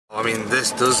I mean,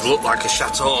 this does look like a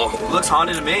chateau. It looks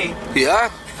haunted to me.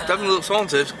 Yeah, definitely looks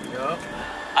haunted. Yeah.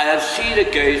 I have seen a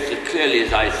ghost as clearly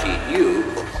as I see you.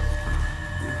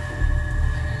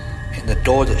 In the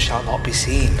door that shall not be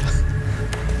seen.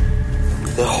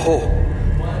 The hole.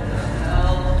 What the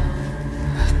hell?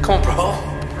 Come on, bro.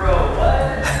 Bro, what?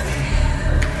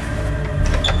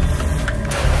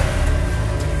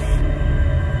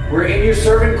 We're in your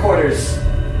servant quarters.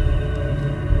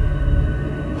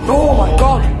 Oh my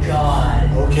god!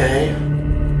 God. Okay.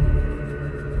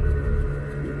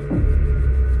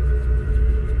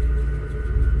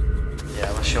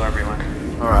 Yeah, let's show everyone.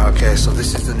 Alright, okay, so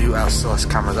this is the new SLS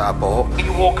camera that I bought. Can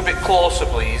you walk a bit closer,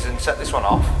 please, and set this one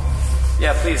off?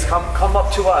 Yeah, please come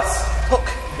up to us. Look!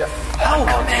 Yep. How?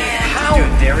 Oh, dude. How?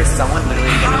 Dude, there is someone literally.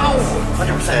 How?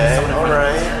 100% Okay, someone in front of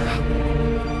us. alright.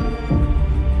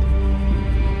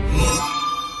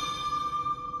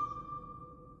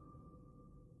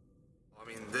 I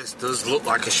mean, this does look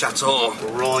like a chateau.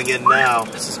 We're rolling in now.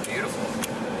 This is beautiful.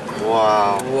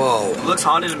 Wow. Whoa. It looks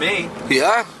haunted to me.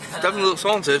 Yeah, definitely looks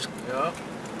haunted. Yeah.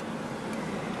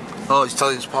 Oh, he's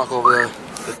telling us to park over there.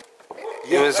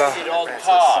 You made it on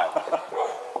time.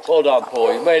 Hold on,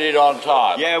 Paul. You made it on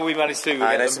time. Yeah, we managed to.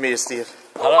 Hi, nice to meet you, Steve.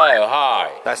 Hello,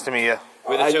 hi. Nice to meet you.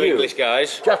 We're the two you? English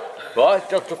guys.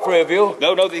 Just the three of you?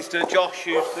 No, these two. Josh,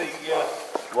 who's the.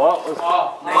 What?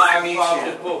 Nice to meet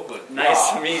you. Nice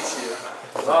to meet you.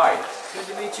 Right. Good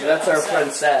to meet you. That's our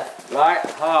friend Seth. Right,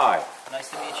 hi. Nice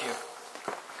to meet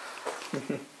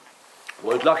you.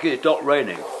 Well, it's lucky it's not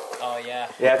raining. Oh yeah.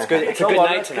 Yeah, it's good. It's a good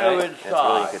night tonight. It's a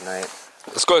really good night.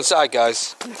 Let's go inside,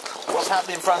 guys. What's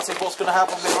happening, Francis? What's going to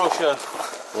happen with Russia?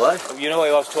 What? You know, I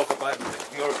always talk about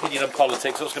your opinion on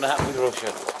politics. What's going to happen with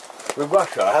Russia? With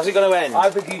Russia? How's it going to end? I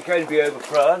think he's going to be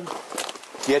overthrown.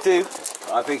 You do?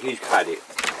 I think he's had it.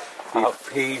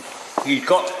 He's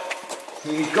got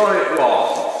it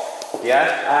wrong. Yeah.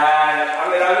 And I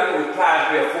mean, I think it was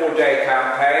planned to be a 4-day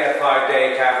campaign, a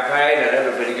 5-day campaign, and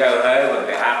everybody go home and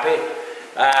be happy.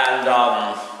 And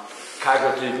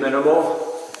casualties minimal.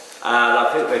 And I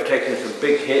think they've taken some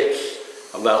big hits,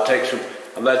 and they'll take some.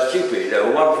 And that's stupid.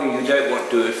 One thing you don't want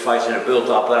to do is fight in a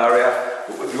built-up area.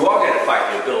 But if you are going to fight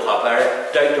in a built-up area,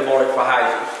 don't demolish for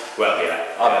houses. Well, yeah.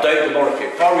 Don't demolish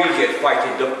it. Far easier to fight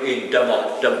in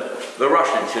the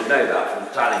Russians should know that from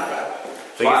Stalingrad.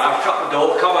 So I've shut the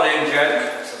door. Come on in,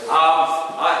 gents. I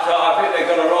think they've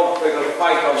got a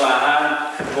fight on their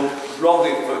hand. The longer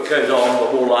it goes on,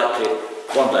 the more likely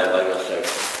one day they'll go so.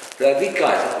 These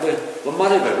guys, the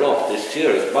money they've lost is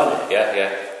serious money.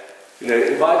 Yeah. You know,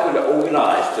 if I could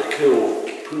organise to kill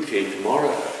Putin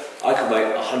tomorrow, I could make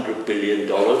 $100 billion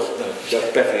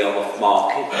just betting on the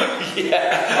market.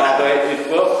 Yeah. It's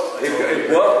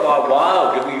worth my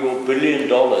while giving you $1 billion to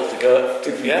go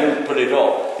if you do put it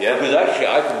on. Yeah. Because actually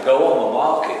I can go on the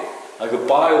market. I could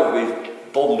buy all these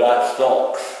bombed out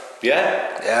stocks. Yeah.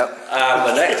 Yeah. And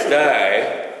the next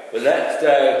day,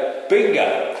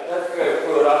 bingo. Let's go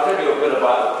through it. I'll tell you a bit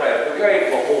about the place. We're going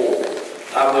for Hall.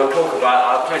 And we'll talk about,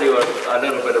 I'll tell you a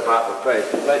little bit about the place.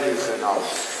 The venue's enough.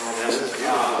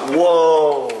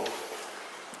 Whoa.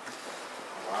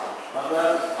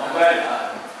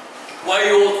 Where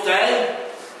you all staying?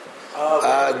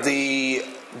 The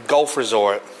golf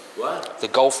resort. What? The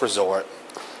golf resort.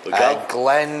 The golf?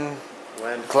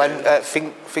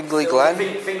 Fingley Glen?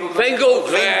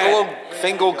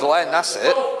 Fingal Glen, that's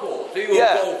it. Golf course. So you're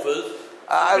Yeah. golfers.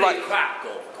 I like crap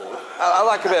golf course. I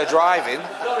like a bit of driving.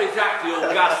 Not exactly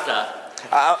Augusta.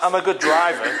 I'm a good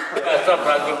driver.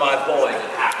 Sometimes with my boys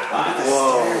and happy about it.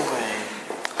 Whoa.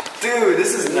 Dude,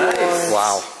 this is nice.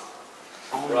 Wow.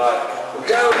 Right. We'll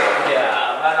go in here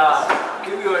and I'll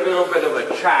give you a little bit of a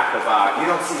chat about You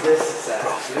don't see this,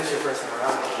 Seth. This is your first time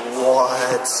around.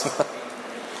 What?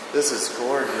 This is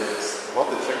gorgeous. I love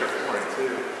the checker flooring,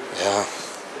 too. Yeah.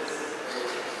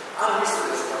 I'm used to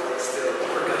this stuff, but still.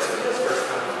 For guys, this first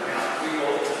time around.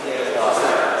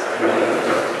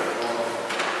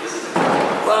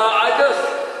 Well,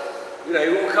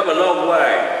 you've all come a long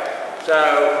way. So,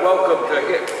 welcome to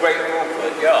Great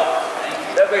Fulford,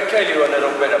 yeah. Let me tell you a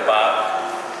little bit about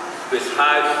this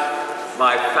house,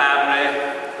 my family,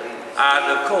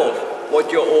 and of course, what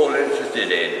you're all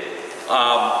interested in.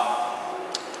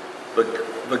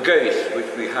 The ghosts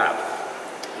which we have.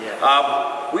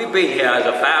 Yeah. We've been here as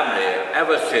a family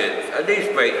ever since at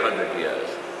least 800 years,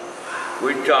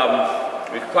 which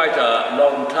is quite a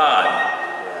long time.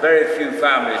 Very few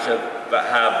families have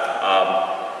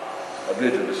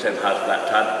lived in the same house at that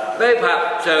time. Maybe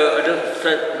perhaps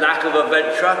a lack of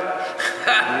adventure,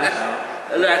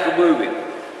 a lack of moving.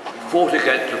 Fought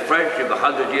against the French in the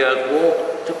 100 Years' War.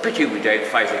 It's a pity we don't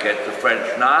fight against the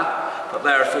French now. but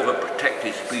they're a sort of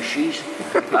protected species.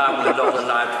 We're not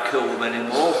allowed to kill them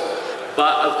anymore.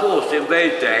 But of course, in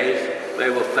those days, they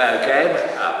were fair game.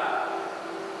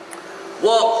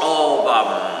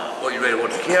 What you really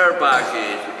want to hear about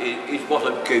is what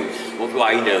a goose. What do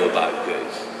I know about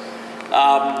goose?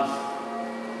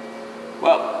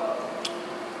 Well,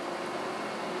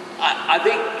 I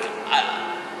think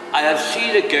I have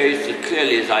seen a ghost as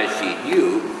clearly as I've seen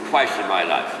you twice in my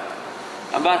life.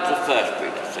 And that's the first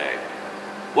thing to say.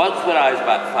 Once when I was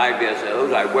about 5 years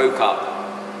old, I woke up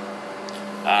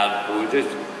and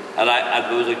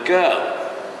there was a girl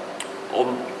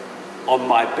on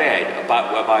my bed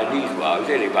about where my knees were. I was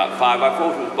only about 5. I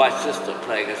thought it was my sister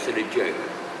playing a silly joke.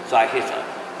 So I hit her,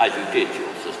 as you did to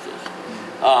your sisters.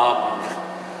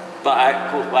 But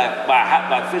of course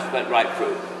my fist went right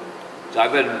through. So I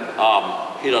then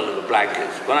hid under the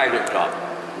blankets. When I looked up,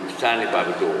 she was standing by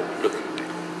the door, looking at me.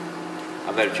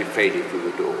 And then she faded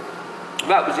through the door. And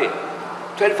that was it.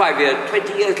 20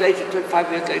 years later, I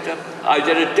was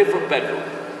in a different bedroom.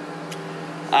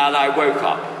 And I woke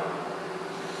up.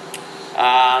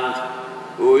 And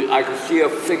I could see a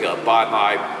figure by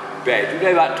my bed. You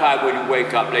know that time when you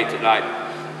wake up late at night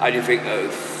and you think, oh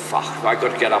fuck, I've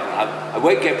got to get up and I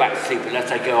won't get back to sleep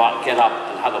unless I get up and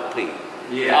have a pee.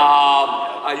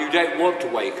 Yeah. And you don't want to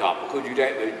wake up because you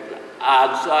don't.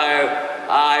 And so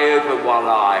I opened one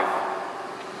eye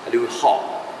and it was hot.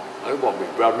 I don't want to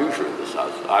be unusual in this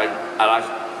house. And I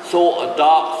saw a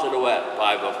dark silhouette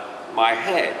by my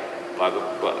head, by the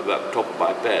top of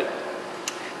my bed.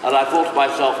 And I thought to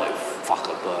myself, oh fuck,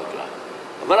 a burglar.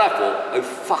 And then I thought, oh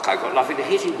fuck, I've got nothing to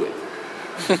hit him with.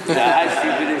 How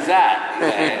stupid is that?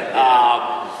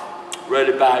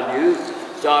 Really bad news.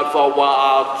 So I thought, well,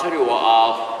 I'll tell you what,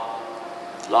 I'll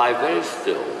lie very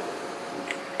still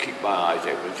and keep my eyes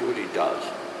open, see what he does.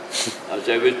 And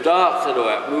so this dark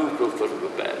silhouette moved to the foot of the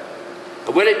bed.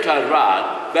 And when it turned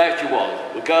round, there she was,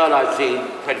 the girl I'd seen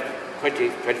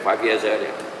 25 years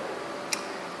earlier.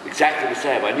 Exactly the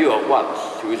same. I knew her at once.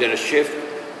 She was in a shift,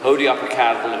 holding up a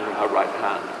candle in her right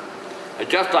hand. And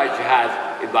just like she had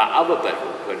in my other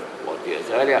bedroom 21 years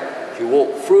earlier, she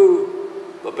walked through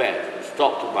the bed and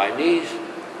stopped at my knees.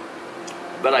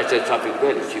 But I said something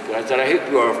really stupid. I said, I hope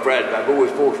you are a friend. I've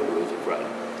always thought of you as a friend.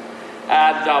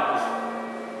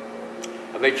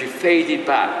 And then she faded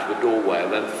back to the doorway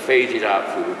and then faded out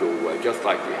through the doorway, just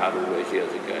like she had all those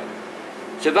years ago.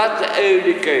 So that's the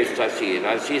only ghost I've seen.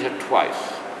 I've seen her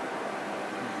twice.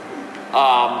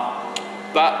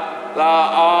 But there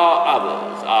are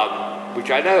others, which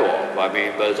I know of. I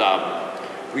mean,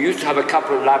 we used to have a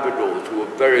couple of Labradors who were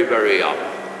very, very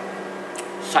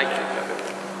psychic of it.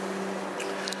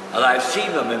 And I've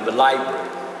seen them in the library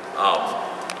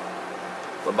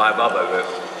when my mother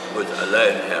was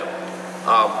alone here.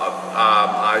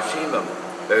 I've seen them.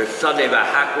 Suddenly their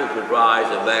hackles would rise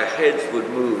and their heads would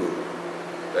move.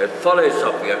 They'd follow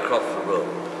something across the room.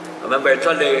 And then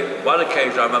suddenly, one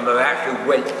occasion I remember they actually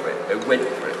went for it. They went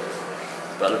for it.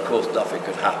 But of course nothing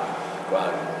could happen.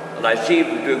 Right. And I see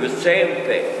them do the same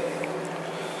thing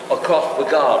across the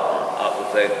garden up the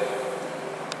thing.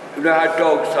 You know how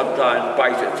dogs sometimes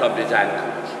bite at somebody's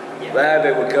ankles? Yeah. There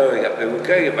they were going at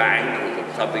the ankles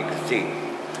of something to see.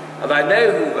 And I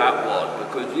know who that was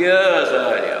because years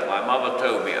earlier my mother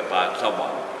told me about someone,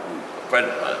 a friend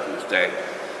of hers who was staying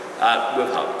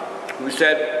with her, who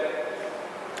said,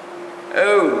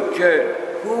 oh, Joan,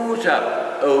 who's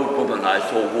that old woman I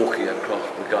saw walking across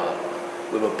the garden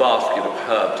with a basket of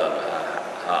herbs under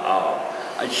her arm?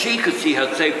 And she could see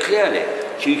her so clearly.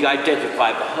 She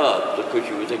identified the herbs because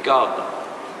she was a gardener.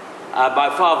 And my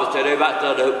father said, oh, that's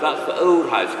the old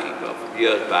housekeeper from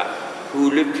years back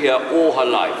who lived here all her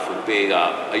life from being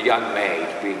a young maid,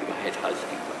 being the head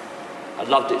housekeeper. I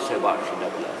loved it so much she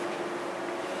never left.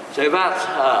 So that's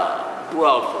her. Who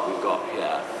else have we got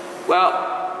here? Well,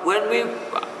 when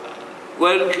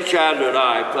Chandler and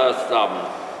I first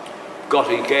got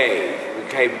engaged, we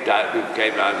came down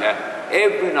here,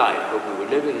 every night when we were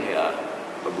living here,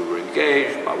 when we were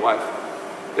engaged, my wife,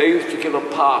 they used to give a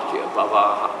party above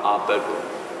our bedroom.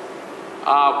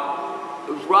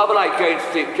 It was rather like going to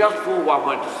sleep just before one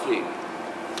went to sleep.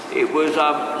 It was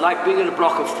like being in a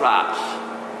block of flats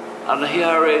and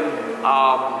hearing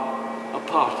a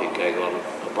party going on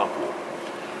above you.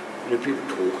 You know, people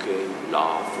talking,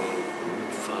 laughing,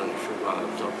 furniture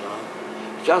around sometimes.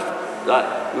 Just like,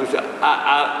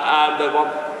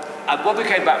 and when we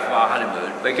came back from our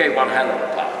honeymoon, they gave one hell of a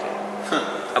party.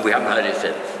 And we haven't heard it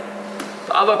since.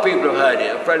 But other people have heard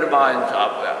it. A friend of mine,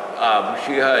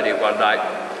 she heard it one night,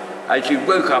 and she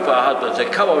woke up her husband and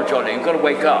said, come on, Johnny, you've got to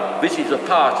wake up. This is a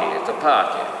party, it's a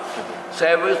party. So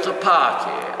it was a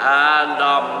party, and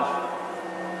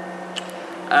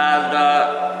And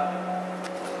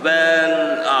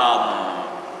then,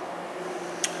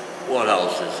 what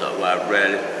else is there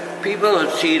really? People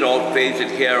had seen odd things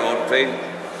and hear odd things.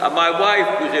 And my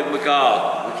wife was in the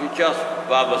garden, which is just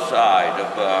by the side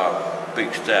of a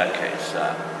big staircase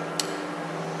there,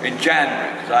 in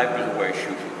January, because I was away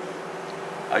shooting.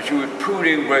 And she was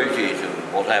pruning roses and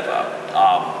whatever,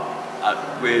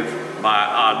 with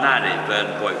our nanny's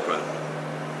then boyfriend.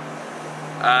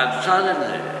 And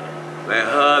suddenly, they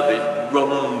heard this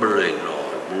rumbling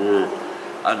noise,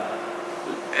 and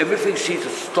everything seemed to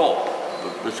stop.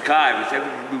 The sky was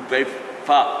everything moved very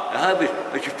far. I heard this,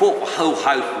 and she thought the whole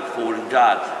house was falling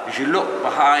down. And she looked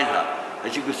behind her,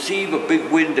 and she could see the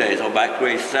big windows on that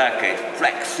great staircase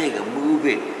flexing and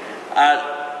moving. And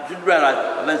didn't realise.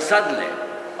 And then suddenly,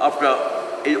 after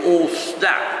it all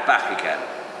snapped back again.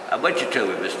 And when she told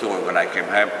me the story when I came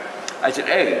home, I said,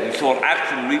 "Hey, we saw an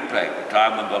action replay at the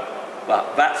time when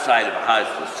that side of the house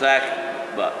was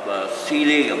sacked, but the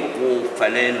ceiling of the wall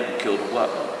fell in and killed a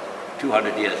workman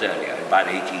 200 years earlier, about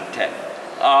 1810.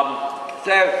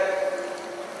 So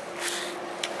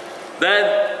then,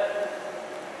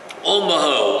 on the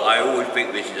whole, I always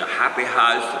think this is a happy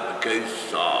house, and the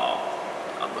ghosts are,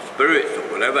 and the spirits or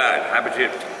whatever inhabit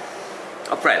it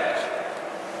are friends.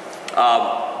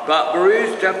 But there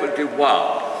is definitely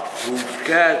one who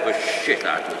scares the shit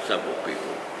out of several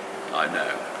people, I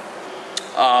know.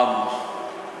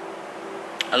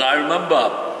 And I remember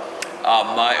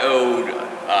an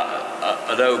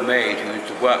old maid who used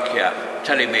to work here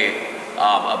telling me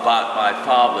about my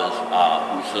father's,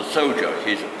 who's a soldier,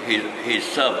 his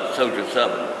servant, soldier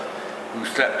servant, who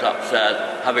slept upstairs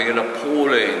having an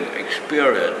appalling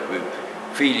experience with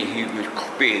feeling he was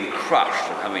being crushed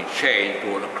and having chains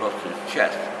drawn across his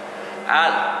chest.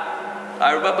 And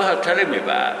I remember her telling me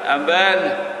that, and then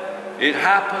it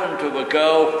happened to the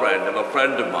girlfriend of a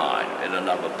friend of mine in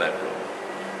another bedroom.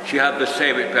 She had the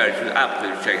same experience. She was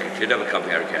absolutely shaking. She'd never come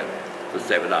here again for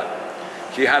 7 nights.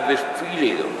 She had this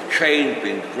feeling of chains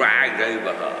being dragged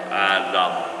over her and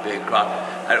being crushed.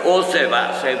 And also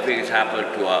that same thing has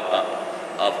happened to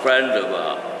a friend of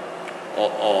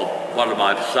one of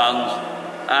my sons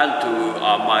and to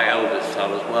my eldest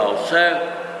son as well. So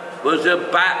there's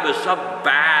some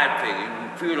bad thing. You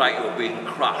feel like you're being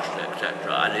crushed,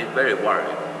 etc. And it's very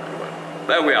worrying.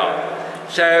 There we are.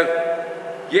 So,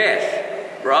 yes,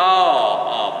 there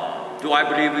are, do I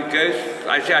believe in ghosts?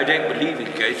 I say I don't believe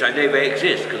in ghosts. I know they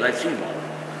exist because I've seen one.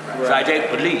 Right. So I don't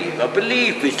believe. A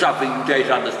belief is something you don't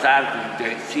understand because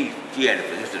you don't see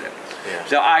anything, isn't it? Yeah.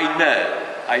 So I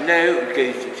know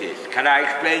ghosts exist. Can I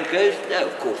explain ghosts? No,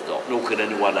 of course not. Nor can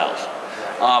anyone else.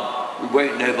 We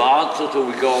won't know the answer till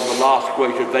we go on the last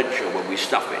great adventure when we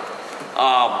stuff it,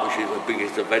 which is the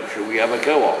biggest adventure we ever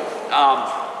go on.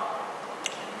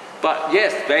 But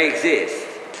yes, they exist.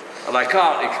 And I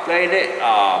can't explain it,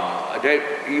 I don't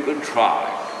even try.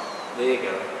 There you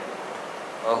go.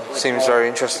 Well, seems very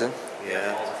interesting.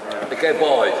 Yeah. Okay,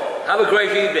 boys, have a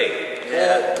great evening.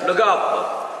 Yeah. Look after.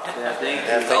 Yeah, thank you.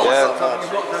 Yeah, thank you so much.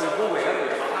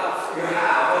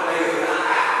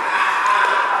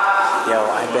 Yo,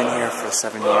 I've been here for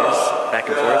 7 years, back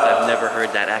and forth. I've never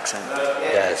heard that accent.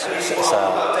 Yeah, he's a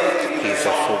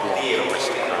full-blown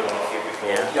tourist.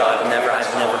 Yeah, I've never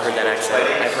heard that accent.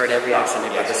 I've heard every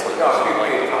accent but this one.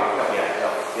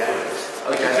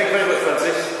 Okay, thank you very much,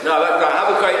 Francis. No, have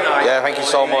a great night. Yeah, thank you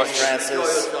so much.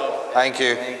 Francis. Thank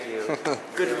you. Thank you.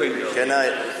 Good to meet you. Good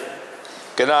night.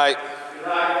 Good night. Good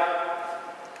night.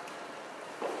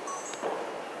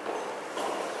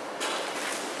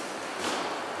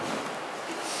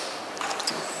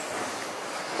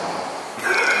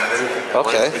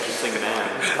 Okay. Interesting man.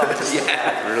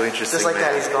 Yeah. Really interesting. Just like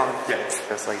man. that, he's gone. Yeah,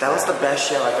 just like That was the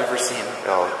best show I've ever seen.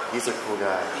 Oh, he's a cool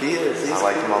guy. He is. I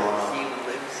like him a lot. He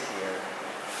lives here,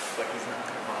 but he's not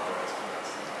going to bother us.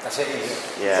 That's it.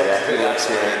 Yeah, he lives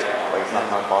here. Like, he's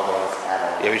not going to bother us at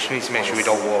all. Yeah, we just need to make sure we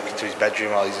don't walk into his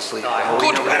bedroom while he's asleep.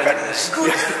 Good heavens!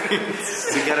 Good.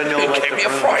 We gotta know what the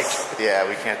rooms. Yeah,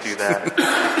 we can't do that.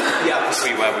 Yeah, I'll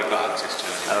see where we've got access to.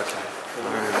 Okay.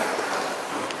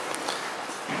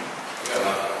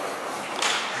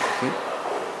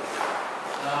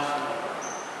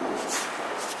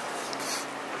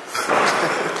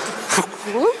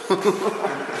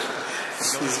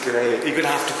 He's great. You're going to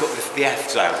have to cut the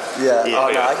F's out. Yeah. Yeah. Oh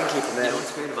no, I can keep him in.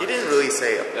 He didn't really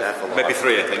say F a lot. Maybe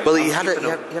 3, I think. Well, he had a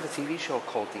TV show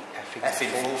called The Effing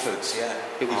Effing Fulfords, yeah.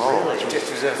 It was really? It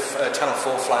was a Channel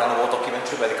 4 fly on the wall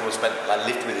documentary where they come and spent,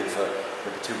 lived with him for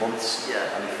maybe 2 months.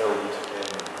 Yeah. And he filmed.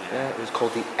 Yeah, it was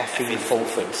called The Effing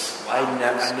Fulfords. I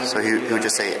never So he would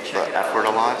just say the F word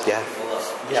a lot? Yeah.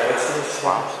 Yeah, it's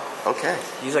Wow. Okay.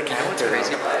 He's a character.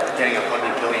 Crazy. Getting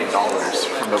 $100 billion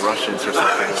from the Russians or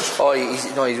something. Oh,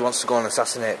 he wants to go and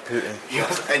assassinate Putin.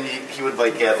 And he would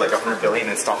like get like $100 billion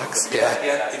in stocks. Yeah.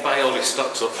 Yeah, you buy all his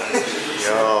stocks up.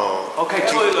 Yo. Okay,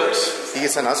 toilets. He can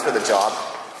send us for the job.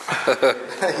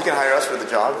 He can hire us for the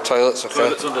job. Toilets, okay.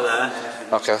 Toilets under there.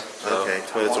 Okay. Okay,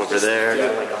 toilets over there.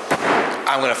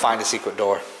 I'm gonna find a secret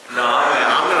door. No,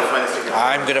 I'm gonna find the secret door.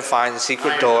 I'm gonna find the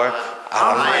secret door.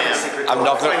 I'm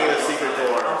not gonna. finding the secret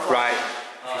door. Right.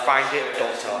 If you find it,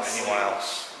 don't tell anyone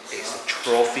else. It's a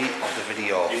trophy of the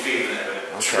video.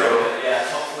 True. Yeah,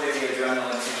 hopefully the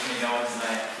adrenaline keeps me going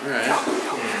tonight.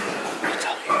 You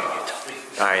tell me.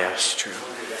 Ah, yeah, it's true.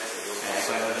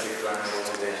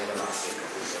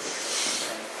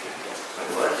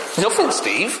 Nothing,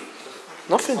 Steve.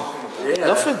 Nothing. Yeah.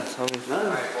 Nothing.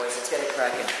 Alright, boys, let's get it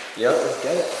cracking. Yep, let's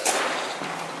get it.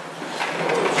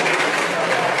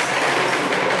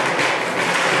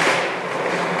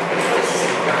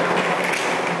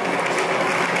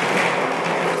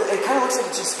 It kind of looks like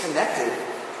it's just connected.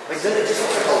 Like, then it just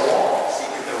looks like a wall.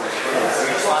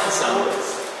 Find some.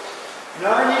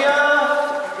 Narnia!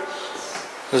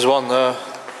 There's one there.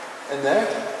 In there?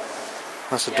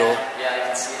 That's the door. Yeah, I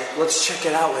can see it. Let's check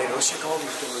it out later. Let's check all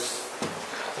these doors.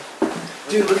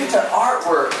 Dude, look at that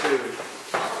artwork, dude.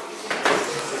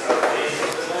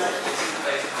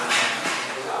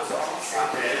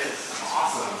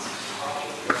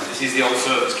 This is the old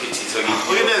service kitchen, so you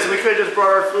Look at this. We could have just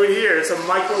brought our food here. It's a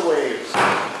microwave.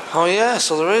 Oh yeah,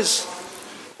 so there is.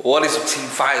 What is up, Team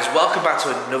Fighters? Welcome back to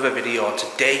another video. And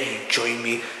today you join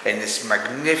me in this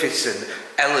magnificent,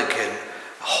 elegant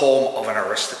home of an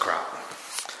aristocrat.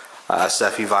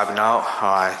 Steph, you vibing out?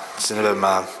 Alright, it's another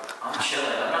man. I'm chilling.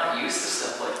 I'm not used to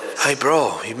stuff like this. Hey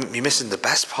bro, you're missing the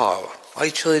best part. Why are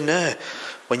you chilling there?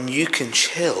 When you can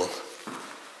chill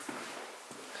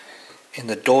in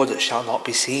the door that shall not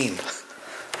be seen.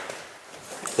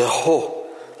 The hole.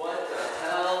 What the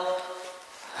hell?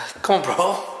 Come on, bro.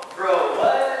 Bro,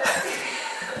 what?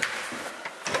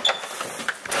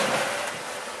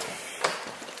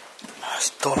 I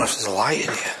just don't know if there's a light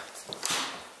in here.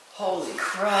 Holy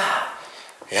crap.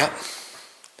 Yeah.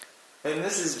 And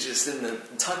this is just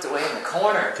tucked away in the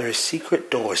corner. There are secret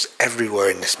doors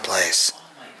everywhere in this place. Oh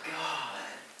my god.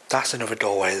 That's another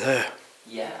doorway there.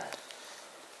 Yeah.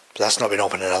 But that's not been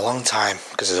open in a long time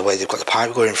because of the way they've got the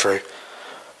pipe going through.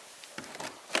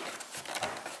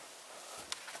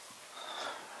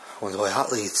 I wonder where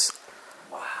that leads.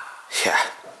 Wow. Yeah.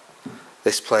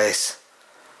 This place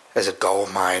is a gold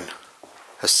mine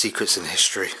of secrets and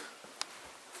history.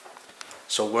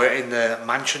 So we're in the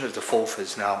mansion of the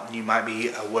Fulfords now. You might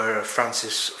be aware of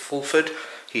Francis Fulford.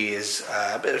 He is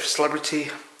a bit of a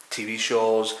celebrity, TV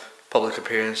shows, public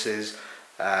appearances,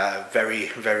 very,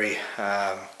 very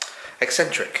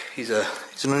eccentric. He's an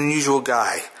unusual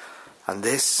guy, and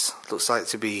this looks like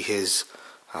to be his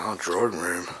drawing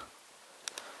room.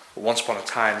 Once upon a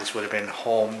time, this would have been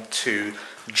home to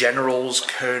generals,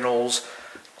 colonels,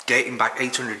 dating back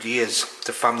 800 years.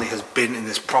 The family has been in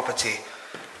this property.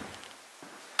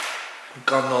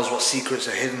 God knows what secrets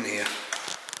are hidden here.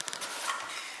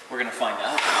 We're gonna find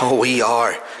out. Oh, we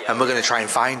are. And we're going to try and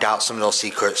find out some of those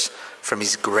secrets from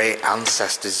his great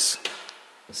ancestors.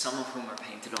 Some of whom are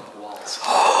painted on the walls.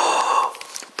 Oh,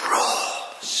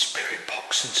 bro. Spirit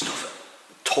box and stuff.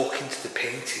 Talking to the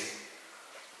painting.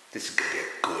 This is going to be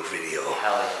a good video.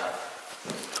 Hell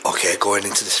yeah. Okay, going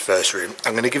into this first room.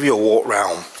 I'm going to give you a walk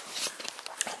round.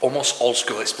 Almost old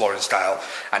school exploring style.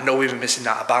 I know we've been missing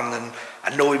that abandon.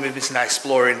 I know we've been missing that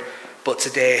exploring. But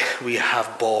today we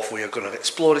have both. We are going to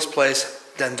explore this place,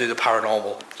 then do the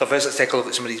paranormal. So first let's take a look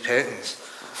at some of these paintings.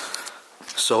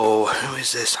 So, who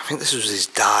is this? I think this was his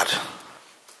dad.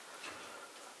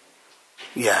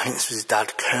 Yeah, I think this was his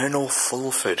dad, Colonel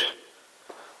Fulford.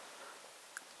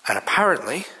 And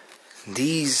apparently,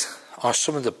 these are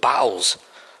some of the battles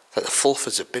that the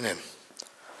Fulfords have been in.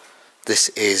 This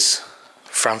is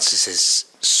Francis's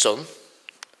son.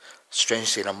 Strange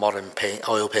seeing a modern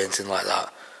oil painting like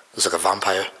that. Looks like a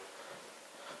vampire.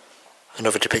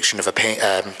 Another depiction of a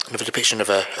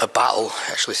battle.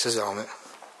 It actually says it on it.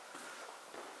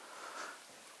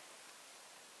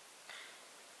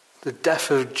 The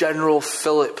death of General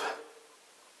Philip.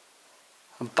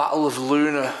 A battle of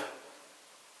Luna.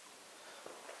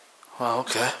 Wow,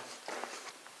 okay.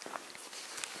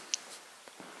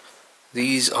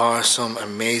 These are some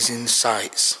amazing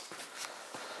sights.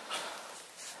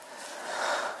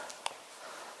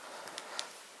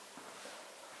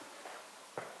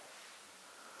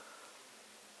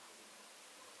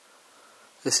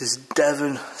 This is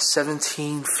Devon,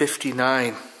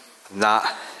 1759.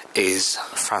 That is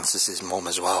Francis's mum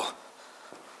as well.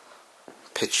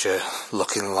 picture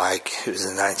looking like it was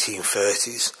in the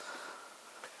 1930s.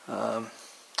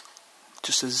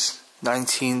 Just as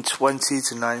 1920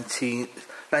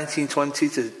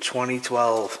 to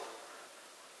 2012.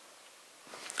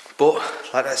 But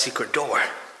like that secret door,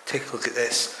 take a look at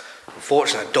this.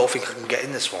 Unfortunately, I don't think I can get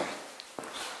in this one.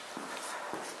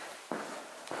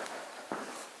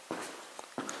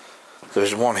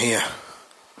 There's one here.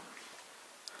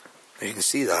 You can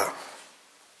see that.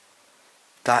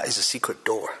 That is a secret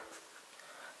door.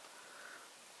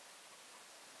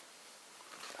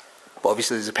 But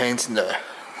obviously there's a painting there.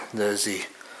 There's the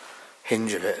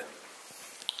hinge of it.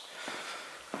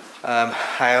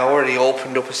 I already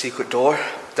opened up a secret door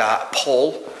that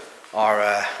Paul,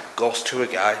 our ghost tour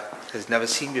guy, has never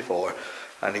seen before.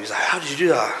 And he was like, how did you do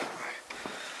that?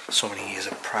 So many years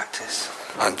of practice.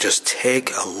 And just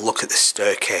take a look at the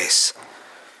staircase.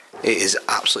 It is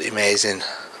absolutely amazing.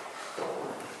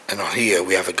 And on here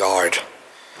we have a guard.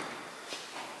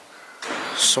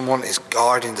 Someone is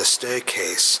guarding the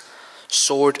staircase,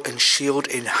 sword and shield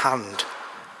in hand,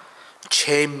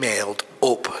 chain mailed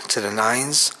up to the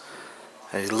nines,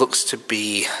 and it looks to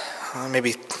be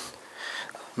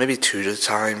maybe Tudor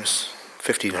times,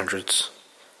 1500s.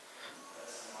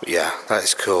 But yeah, that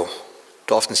is cool.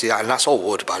 Don't often see that, and that's all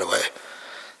wood, by the way.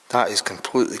 That is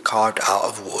completely carved out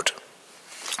of wood.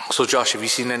 So Josh, have you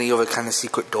seen any other kind of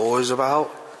secret doors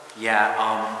about?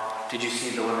 Yeah, did you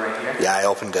see the one right here? Yeah, I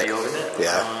opened it. You opened it?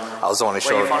 Yeah, I was the one who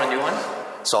showed. Wait, you found a new one?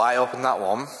 So I opened that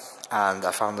one, and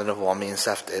I found another one, me and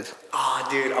Seth did. Oh,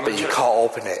 dude, But you can't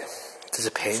open it. There's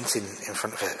a painting in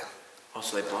front of it. Oh,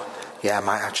 so they blocked it? Yeah, I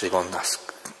might actually go and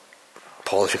ask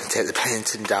Paul if you can take the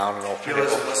painting down and open it.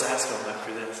 Let's ask him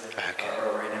after this. Okay.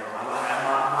 Right now.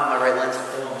 I'm on my right lens of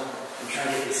film. I'm trying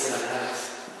to get this in the house.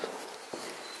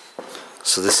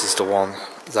 So this is the one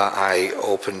that I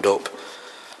opened up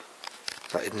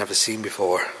that I'd never seen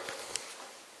before.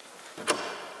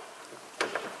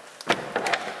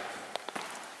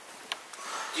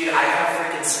 Dude, I have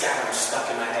freaking scatter stuck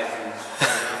in my head from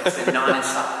it's been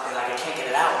non-stop. Like, I can't get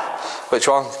it out. Which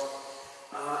one?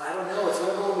 I don't know. It's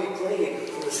whatever one we played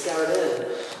from the scoured in.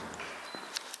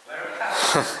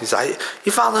 He's like,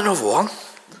 you found another one?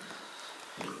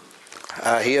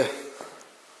 Here.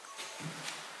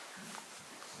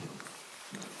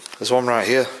 There's one right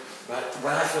here.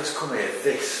 When I first come here,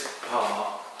 this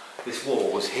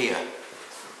wall was here.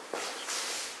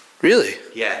 Really?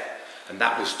 Yeah. And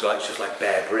that was like just like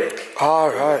bare brick. Oh,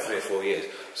 right. 3 or 4 years.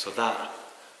 So that.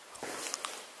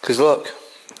 Because look.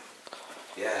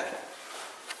 Yeah.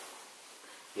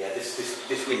 Yeah,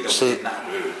 this window So- was in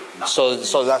that room.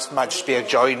 So that might just be a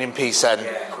joining piece then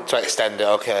to extend it,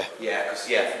 okay. Yeah, because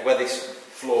where this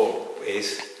floor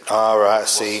is. Alright, I was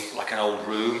see. like an old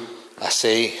room. I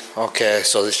see. Okay,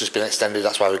 so it's just been extended,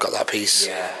 that's why we've got that piece.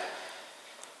 Yeah.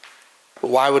 But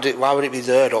why would it be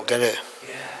there? I don't get it.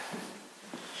 Yeah.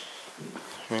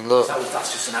 I mean, look.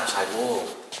 That's just an outside wall.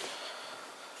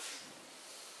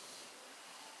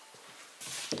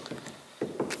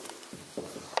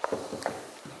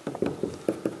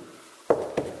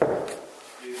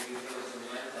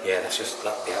 Yeah, that's just the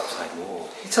outside wall.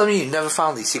 You telling me you never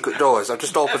found these secret doors? I've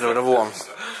just opened another one.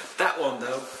 That one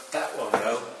though. That one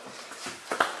though.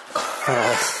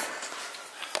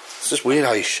 It's just weird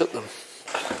how you shut them.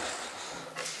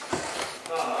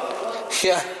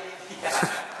 Yeah.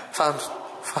 Found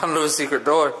another secret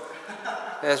door.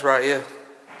 Yeah, it's right here.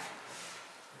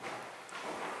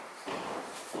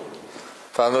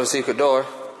 Found another secret door.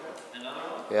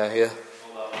 Yeah, here.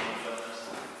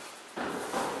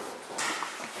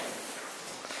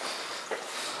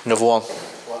 Another one.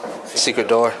 Secret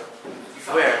door.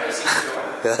 Where?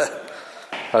 Yeah.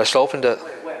 I just opened it.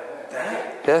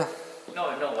 Yeah.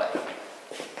 No way.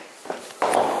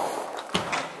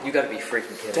 You gotta be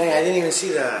freaking kidding. Dang, I didn't even see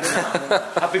that.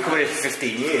 I've been coming here for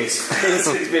 15 years. It's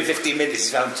been 15 minutes,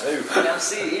 it's found 2. Now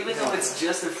see, even though it's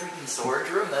just a freaking storage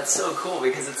room, that's so cool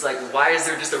because it's like, why is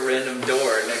there just a random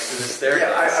door next to the staircase?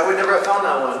 Yeah, I would never have found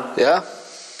that one. Yeah.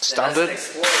 That's Standard. an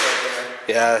explorer right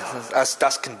there. Yeah,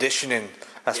 that's conditioning.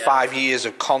 That's 5 years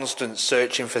of constant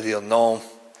searching for the unknown.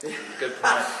 Good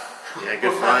point. Yeah,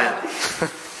 good find.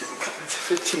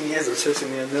 15 years of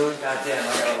searching the unknown. Goddamn,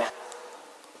 I got a lot.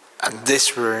 And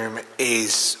this room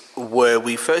is where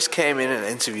we first came in and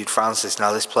interviewed Francis.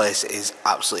 Now this place is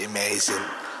absolutely amazing.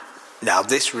 Now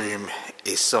this room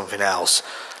is something else.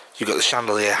 You've got the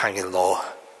chandelier hanging low.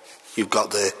 You've got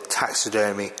the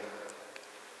taxidermy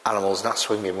animals not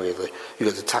swinging weirdly. You've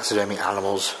got the taxidermy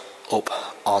animals up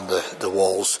on the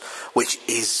walls, which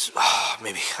is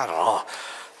maybe, I don't know,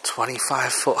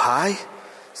 25 foot high.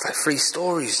 It's like 3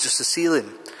 stories, just the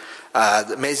ceiling.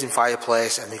 The amazing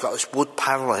fireplace, and they've got this wood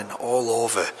panelling all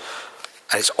over,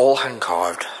 and it's all hand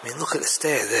carved. I mean, look at the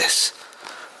state of this.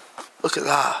 Look at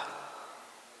that.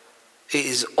 It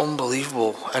is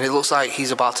unbelievable, and it looks like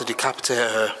he's about to decapitate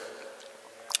her.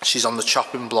 She's on the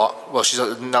chopping block. Well, she's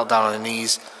knelt down on her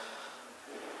knees.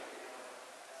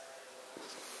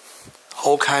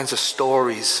 All kinds of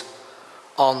stories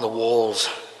on the walls,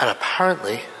 and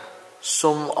apparently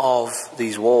some of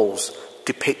these walls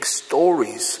depict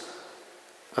stories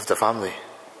of the family,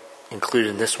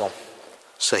 including this one.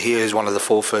 So here is one of the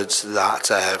Fulfords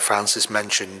that Francis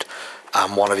mentioned,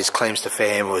 and one of his claims to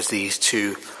fame was these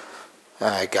two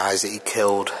guys that he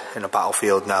killed in a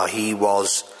battlefield. Now, he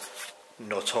was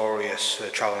notorious for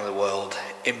travelling the world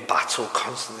in battle,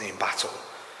 constantly in battle,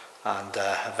 and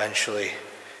eventually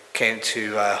came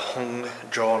to hung,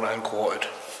 drawn and quartered.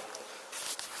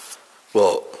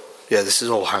 Well, yeah, this is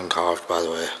all hand carved, by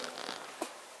the way.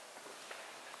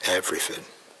 Everything.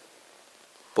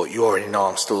 But you already know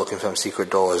I'm still looking for them secret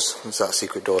doors. There's that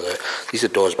secret door there. These are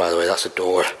doors, by the way. That's a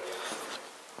door.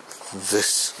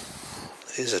 This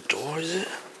is a door, is it?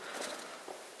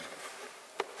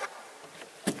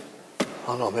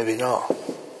 Oh no, maybe not.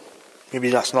 Maybe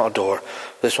that's not a door.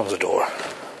 This one's a door.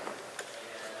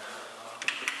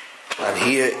 And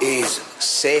here is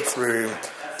safe room.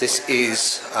 This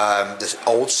is this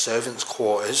old servants'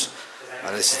 quarters,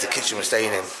 and this is the kitchen we're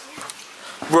staying in.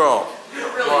 Bro,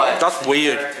 that's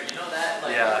weird.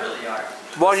 Yeah.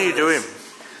 What are you doing?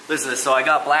 Listen to this. So I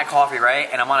got black coffee, right?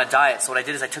 And I'm on a diet. So what I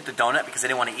did is I took the donut because I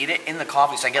didn't want to eat it in the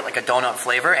coffee, so I get like a donut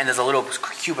flavor, and there's a little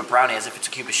cube of brownie as if it's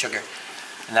a cube of sugar.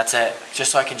 And that's it.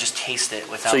 Just so I can just taste it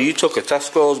without... So you took a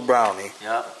Tesco's brownie,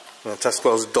 yeah, and a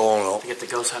Tesco's donut, to get the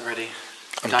ghost hunt ready.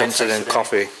 and dumped it in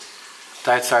coffee.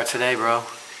 Diet starts today, bro.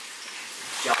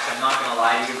 Josh, I'm not gonna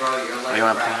lie to you, bro. You're like You a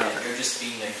wanna racket. put it? You're just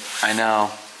fiending. I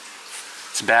know.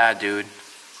 It's bad, dude.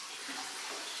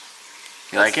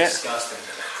 You like it? Disgusting.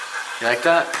 You like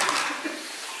that?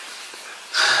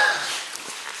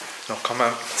 No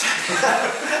comment.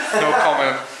 No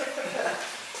comment.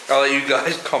 I'll let you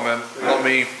guys comment, not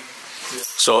me.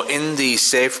 So in the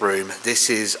safe room, this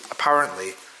is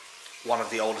apparently one of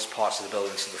the oldest parts of the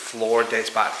building. So the floor dates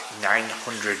back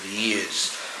 900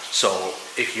 years. So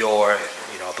if you're, a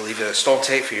believer in the stone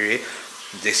tape theory,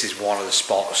 this is one of the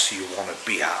spots you want to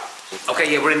be at.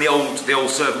 Okay, yeah, we're in the old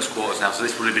servants' quarters now, so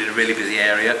this would have been a really busy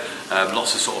area.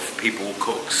 Lots of sort of people,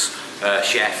 cooks,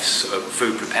 chefs,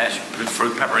 food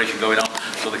preparation going on.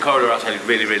 So the corridor outside is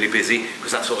really, really busy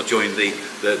because that sort of joined the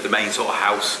main sort of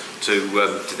house to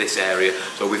this area.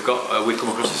 So we've come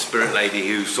across a spirit lady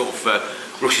who sort of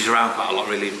rushes around quite a lot,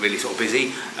 really, really sort of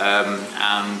busy,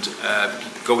 and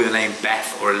go with the name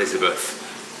Beth or Elizabeth.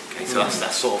 Okay, so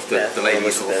that's sort of the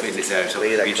lady sort of in this area, so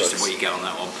it'll be interesting what you get on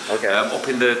that one. Okay. Up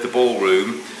in the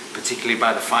ballroom, particularly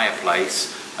by the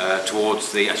fireplace,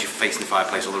 towards as you're facing the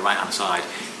fireplace on the right hand side,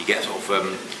 you get sort of,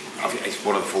 I think it's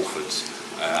one of the Fulford's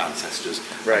ancestors.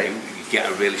 Right. You get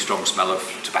a really strong smell of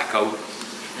tobacco,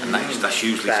 and that's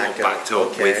usually sort of backed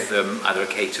up with either a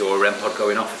K2 or a REM pod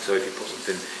going off. So if you put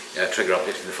something, trigger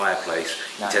object in the fireplace,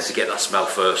 you tend to get that smell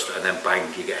first, and then bang,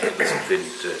 you get hit with something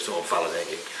to sort of validate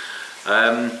it.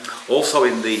 Also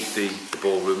in the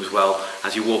ballroom as well,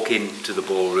 as you walk into the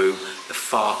ballroom, the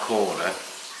far corner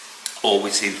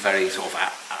always seems very sort of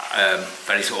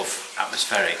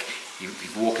atmospheric. You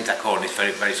walk into that corner, it's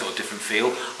very, very sort of different feel,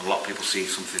 and a lot of people see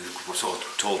something sort of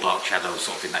tall, dark shadows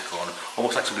sort of in that corner,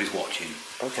 almost like somebody's watching.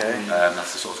 Okay.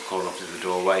 That's the sort of corner up to the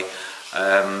doorway.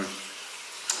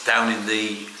 Down in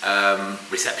the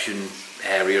reception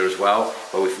area as well,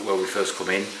 where we first come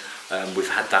in, we've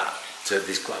had that. So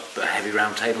there's quite a heavy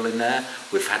round table in there.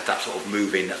 We've had that sort of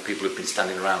moving as people have been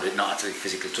standing around it, not actually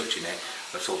physically touching it,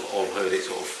 but sort of all heard it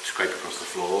sort of scrape across the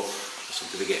floor. There's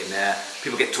something we get in there.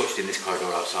 People get touched in this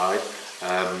corridor outside.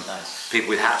 Nice. People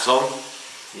with hats on.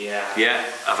 Yeah. Yeah,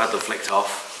 I've had them flicked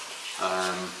off.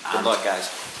 Good luck, guys.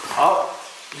 Oh,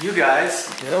 you guys.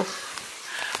 Yeah.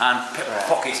 And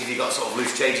pockets, if you've got sort of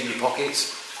loose change in your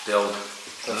pockets, they'll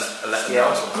let them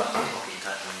know something like that. Pocket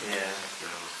type thing. Yeah.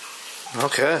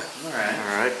 Okay.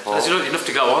 Alright, Paul. There's enough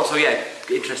to go on, so yeah,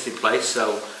 interesting place,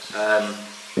 so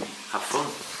have fun.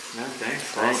 Okay,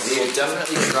 We'll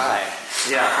definitely try.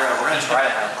 Yeah, we're gonna try to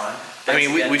have fun. I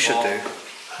mean, we should do.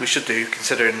 We should do,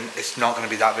 considering it's not going to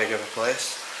be that big of a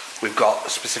place. We've got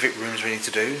specific rooms we need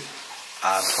to do,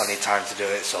 and plenty of time to do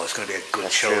it, so it's going to be a good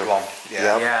chilled one.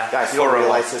 Yeah. Yeah. Guys, you don't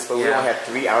realize this, but we only had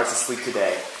 3 hours of sleep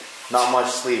today. Not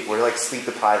much sleep. We're like sleep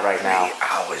deprived right now. 3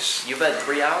 hours. You've had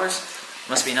 3 hours?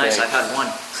 Must be nice. I've had 1.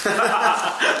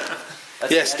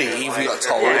 Yeah, Steve, we got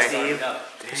told. Yeah, Steve.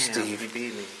 Steve. You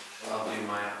beat me. I'll do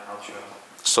my outro.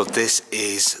 So this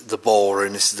is the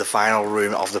ballroom. This is the final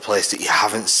room of the place that you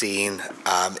haven't seen.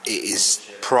 It is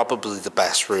probably the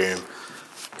best room.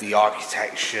 The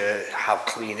architecture, how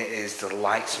clean it is, the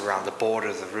lights around the border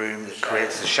of the room that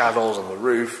creates the shadows on the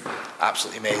roof.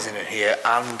 Absolutely amazing in here.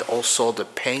 And also the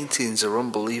paintings are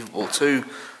unbelievable too.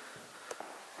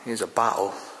 Here's a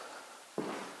battle.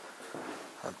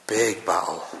 A big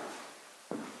battle.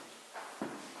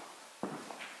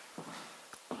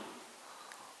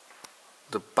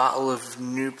 The Battle of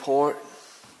Newport,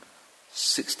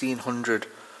 1600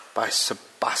 by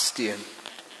Sebastian.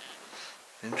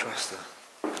 Interesting.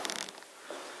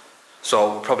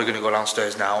 So we're probably going to go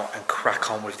downstairs now and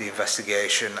crack on with the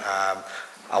investigation.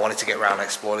 I wanted to get around and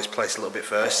explore this place a little bit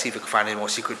first, see if we could find any more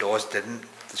secret doors. Didn't.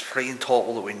 There's 3 in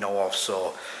total that we know of,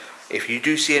 so if you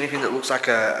do see anything that looks like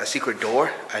a secret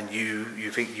door and you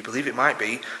believe it might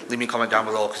be, leave me a comment down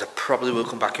below, because I probably will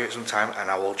come back here at some time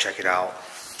and I will check it out.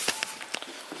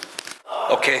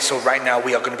 Okay, so right now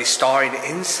we are going to be starting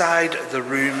inside the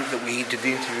room that we did the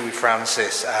interview with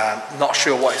Francis. Not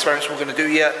sure what experiments we're going to do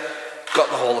yet. Got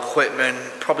the whole equipment,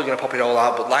 probably going to pop it all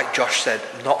out, but like Josh said,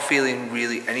 not feeling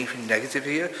really anything negative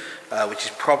here, which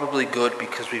is probably good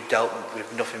because we've dealt with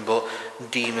nothing but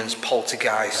demons,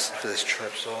 poltergeists for this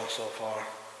trip so far.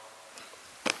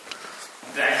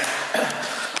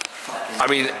 I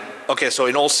mean, okay, so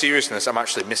in all seriousness, I'm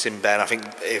actually missing Ben. I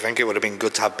think it would have been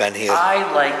good to have Ben here.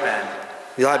 I like Ben.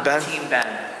 You like Ben? Team Ben.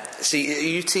 See, are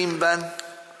you team Ben?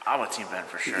 I'm a Team Ben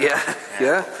for sure.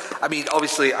 Yeah. I mean,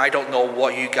 obviously, I don't know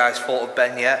what you guys thought of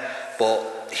Ben yet,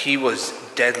 but he was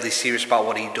deadly serious about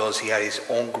what he does. He had his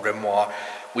own grimoire.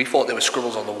 We thought there were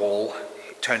scribbles on the wall.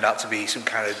 It turned out to be some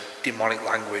kind of demonic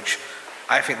language.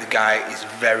 I think the guy is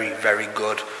very, very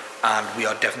good, and we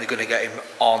are definitely going to get him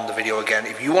on the video again.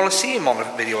 If you want to see him on the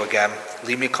video again,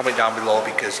 leave me a comment down below,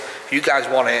 because if you guys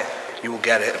want it, you will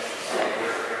get it.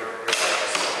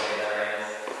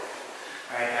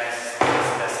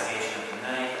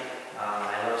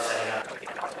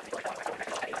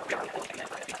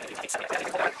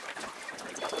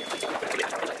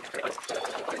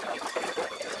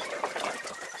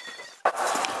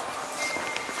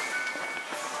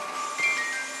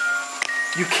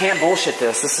 You can't bullshit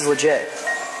this. This is legit.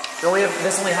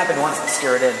 This only happened once at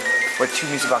Scare It In, with 2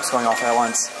 music boxes going off at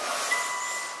once.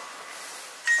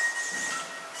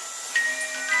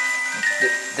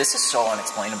 This is so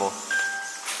unexplainable.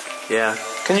 Yeah.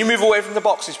 Can you move away from the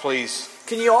boxes, please?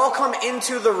 Can you all come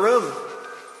into the room?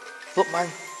 Look, man.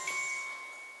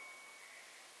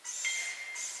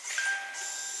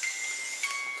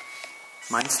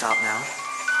 Mine stopped now.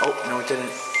 Oh, no it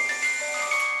didn't.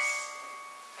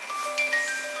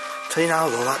 Tell you now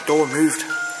though, that door moved.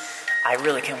 I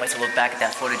really can't wait to look back at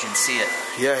that footage and see it.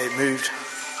 Yeah, it moved.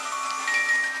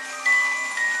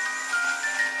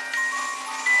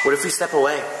 What if we step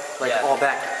away? Like all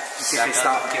back? See if they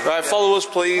stop. Right, follow us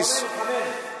please.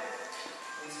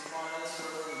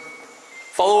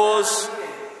 Follow us.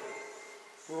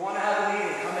 We want to have a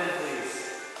meeting. Come in, please.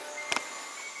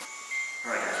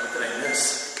 Alright guys, what did I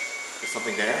miss? Is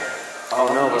something there?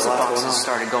 Oh no, the boxes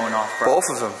started going off, bro. Both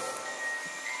of them.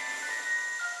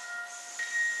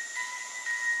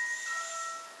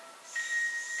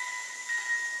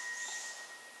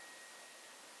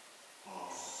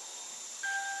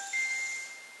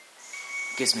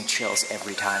 Gives me chills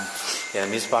every time. Yeah,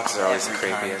 the music boxes are always the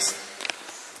creepiest.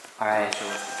 Alright,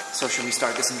 so should we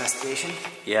start this investigation?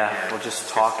 Yeah, we'll just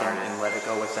talk and let it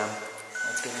go with them.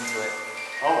 Let's get into it.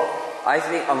 Oh, I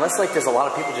think, unless like there's a lot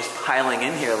of people just piling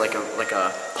in here like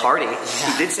a party.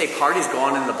 He did say parties go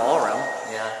on in the ballroom.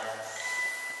 Yeah.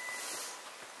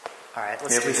 Alright,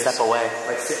 let's maybe if we step away.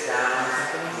 Like sit down or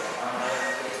something?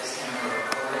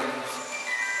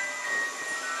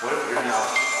 What if you're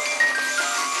now?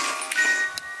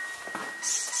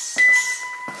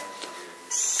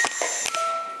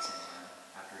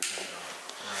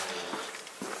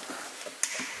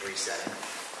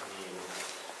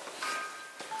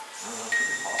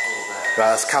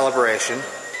 Right, that's calibration.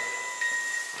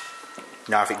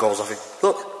 Now if it goes off,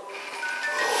 look.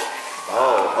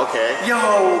 Oh, okay.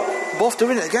 Yo, both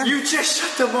doing it again. You just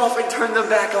shut them off and turned them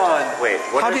back on. Wait,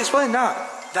 what? How do you explain that?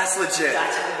 That's legit.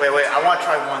 Wait, I want to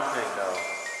try one thing though.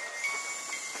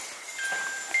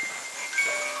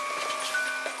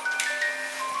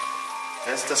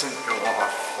 This doesn't go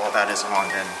off while that is on,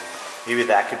 then maybe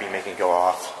that could be making it go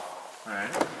off.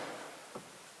 Alright.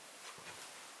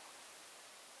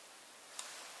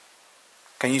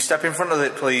 Can you step in front of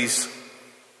it, please?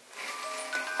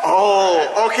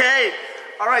 Oh, okay.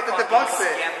 Alright, that debunks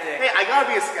it. skeptic. Hey, I gotta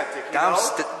be a skeptic, you know?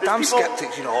 There's Damn people-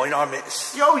 skeptics, you know, in our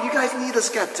midst. Yo, you guys need a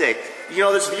skeptic. You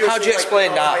know, there's viewers How'd you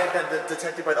explain that? Might have been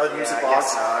detected by the other music I box,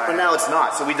 guess so, alright. but now it's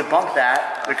not. So we debunked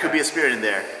that. There could be a spirit in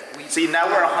there. See, now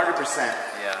we're 100%.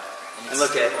 Yeah. And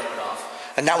look at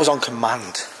And that was on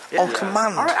command. On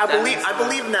command. Alright, I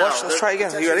believe now. Watch, let's try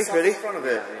again. Are you ready? Potentially Ready? something in front of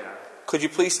it. Could you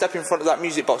please step in front of that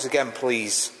music box again,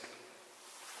 please?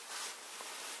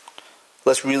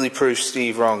 Let's really prove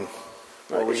Steve wrong.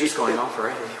 Well, we're just going off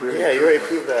already. Yeah, you already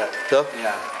proved that. So?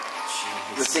 Yeah.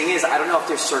 The thing is, I don't know if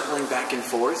they're circling back and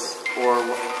forth or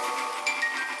what.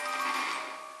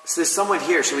 So there's someone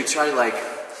here. Should we try to like?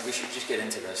 We should just get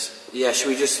into this. Yeah. Should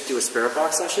we just do a spirit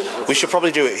box session? Or We should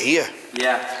probably do it here.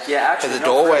 Yeah. Yeah. Actually, the no,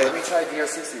 doorway. Let me try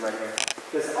DR60 right here.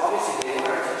 Because obviously they want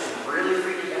our attention really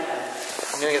freaky bad.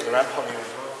 I'm gonna get the ramp on you as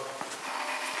well.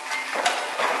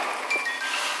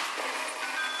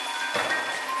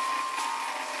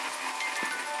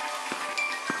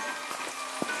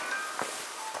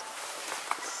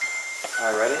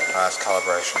 All right, ready? That's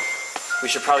calibration. We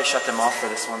should probably shut them off for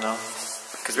this one though,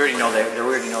 because we already know they're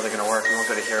gonna work. We won't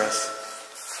be able to hear us.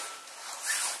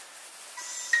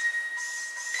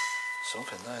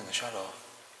 Something there in the shadow.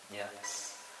 Yeah.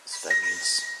 It's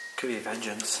vengeance. Could be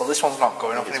vengeance. Well, this one's not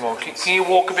going off anymore. Can you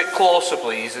walk a bit closer,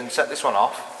 please, and set this one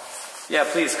off? Yeah,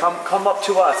 please come up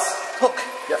to us. Look.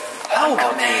 Yep. How?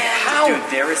 How?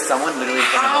 Dude, there is someone literally in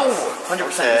front of us.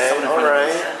 100%. There's someone in front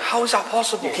of us. How is that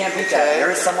possible? You can't beat that.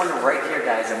 There is someone right here,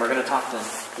 guys, and we're gonna talk to them.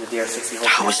 The DR60.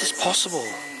 How is this possible?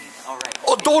 All right.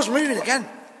 Oh, door's moving again.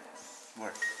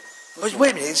 Where? Wait a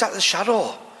minute, is that the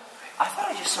shadow? I thought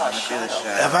I just saw a shadow.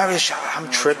 It might be the shadow.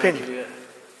 I'm tripping.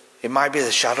 It might be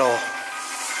the shadow.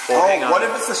 hang Oh, on. what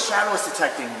if it's the shadow it's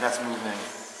detecting that's moving?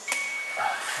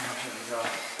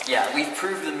 Yeah, we've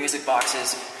proved the music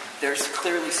boxes. There's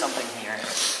clearly something here.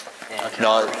 And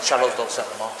No, shadows don't set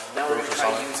them off. now we're gonna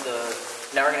try to use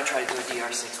the. Now we're gonna try to do a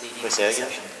DR60 Wait, say again?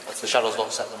 session. The shadows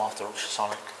don't set them off, they're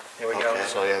ultrasonic. Here we go.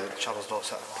 So yeah, the shadows don't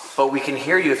set them off. But we can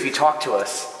hear you if you talk to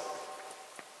us.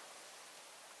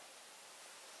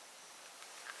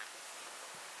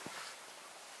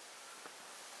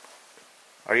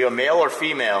 Are you a male or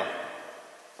female?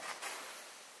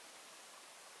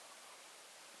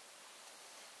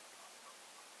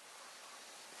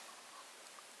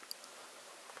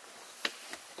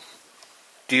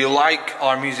 Do you like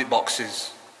our music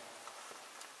boxes?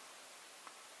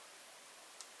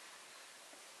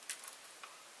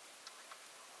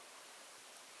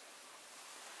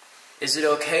 Is it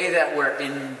okay that we're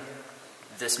in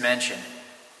this mansion?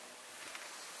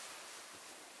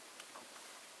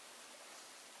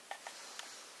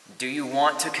 Do you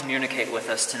want to communicate with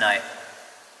us tonight?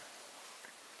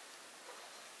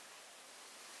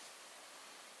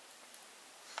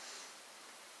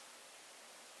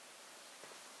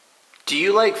 Do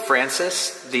you like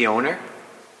Francis, the owner?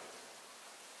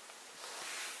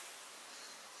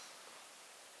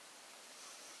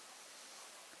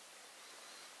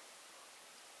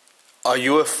 Are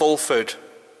you a Fulford?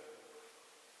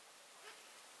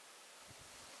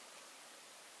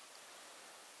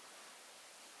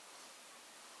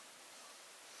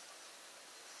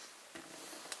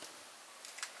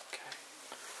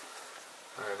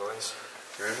 Alright, boys.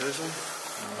 You ready for this one?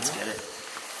 Let's get it.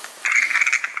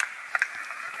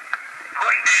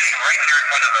 Who's standing right here in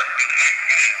front of us? We can't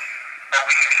see you, but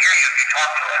we can hear you if you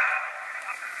talk to us.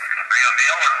 Are you a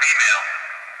male or female?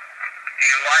 Do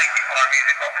you like our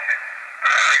music boxes?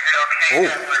 Is it okay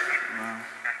that we're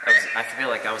I feel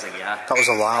like that was a yeah. That was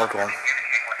a loud one.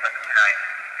 communicate with us tonight?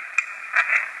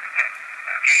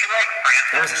 Do you like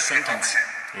Francis? That was a sentence.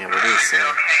 Yeah, what is Is it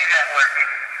okay that we're in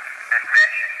this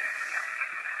mansion?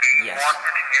 Do you Yes. want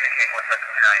to communicate with us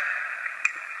tonight?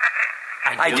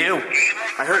 I do.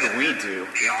 I heard we do.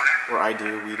 Or I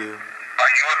do, we do.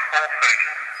 Are you a Fulford?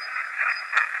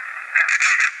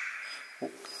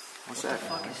 What's that?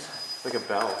 Like a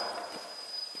bell.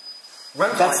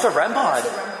 That's the REM pod.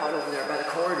 Pod over there by the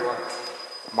corridor.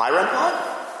 My REM pod?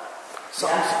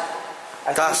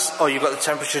 That's, oh, you've got the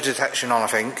temperature detection on, I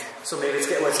think. So maybe it's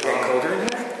getting colder in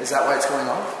here? Is that why it's going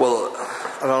off? Well,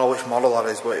 I don't know which model that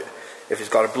is, but if it's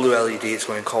got a blue LED, it's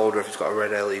going colder. If it's got a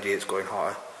red LED, it's going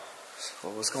hotter.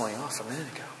 What was going off a minute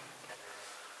ago?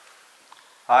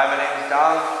 Hi, my name is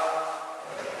Dan.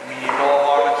 I mean, you no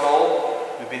harm at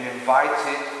all. We've been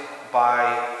invited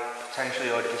by potentially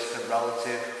your distant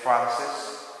relative,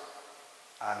 Francis,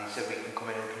 and he said we can come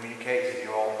in and communicate if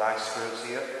you're all nice spirits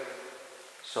here.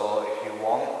 So if you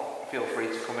want, feel free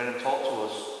to come in and talk to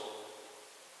us.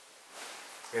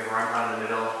 We have a REM pod in the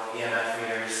middle, EMF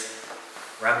readers,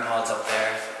 REM pods up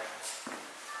there.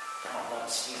 Oh,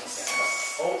 that's Steve's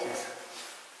there. Oh,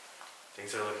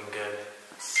 Things are looking good.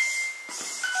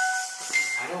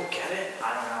 I don't get it.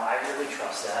 I don't know. I really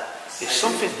trust that. There's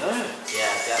something there. Yeah,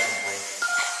 definitely.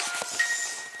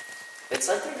 It's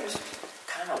like they're just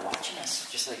kind of watching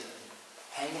us, just like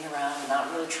hanging around,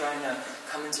 not really trying to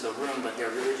come into the room, but they're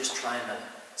really just trying to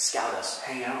scout us.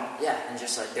 Hang out. Yeah, and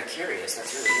just like they're curious.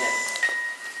 That's really it.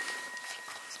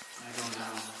 I don't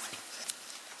know.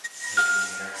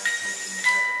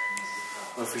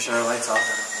 What if we shut our lights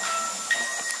off?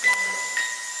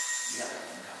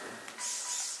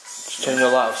 Just turn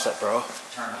your light off set, bro.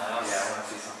 Turn the light off. Yeah, I want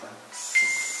to see something.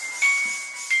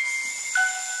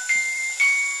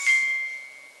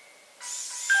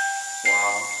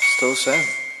 Wow. Still the same.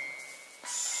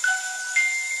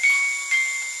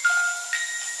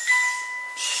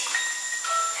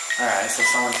 Alright, so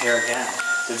someone's here again.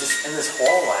 They're just in this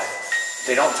hallway.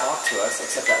 They don't talk to us,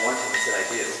 except that one time they said I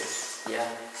do. Yeah.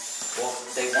 Well,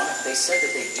 they said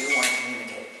that they do want to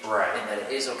communicate. Right. And that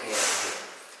it is okay to do.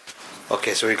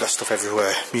 Okay, so we've got stuff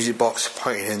everywhere. Music box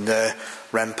pointing in there.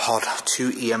 REM pod,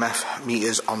 2 EMF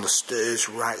meters on the stairs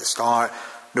right at the start.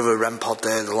 Another REM pod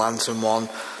there, the lantern one.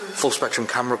 Full spectrum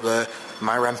camera up there.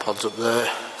 My REM pod's up there.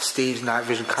 Steve's night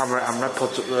vision camera and REM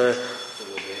pod's up there.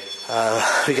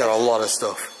 We got a lot of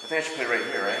stuff. I think I should put it right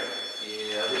here, right?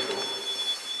 Yeah, that'd be cool.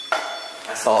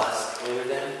 Oh.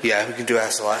 Yeah, we can do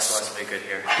SLS. SLS would be good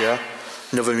here. Yeah.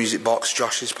 Another music box.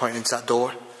 Josh is pointing into that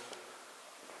door.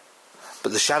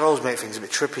 But the shadows make things a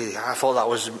bit trippy. I thought that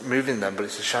was moving them, but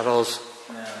it's the shadows.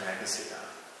 Yeah, I can see that.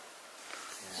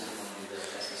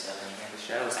 The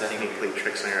shadows definitely play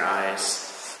tricks on your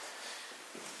eyes.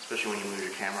 Especially when you move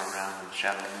your camera around and the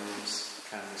shadow moves.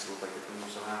 Kind of makes it look like it can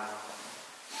move somehow.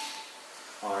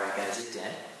 Alright guys, it's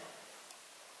dead.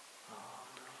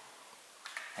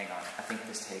 Hang on, I think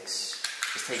this takes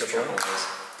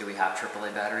AAAs. Do we have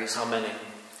AAA batteries? How many?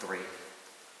 3.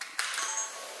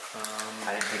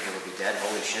 I didn't think it would be dead.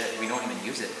 Holy shit, we don't even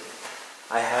use it.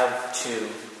 I have 2.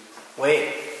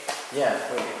 Wait. Yeah,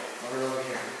 wait. We're over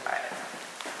here. Alright.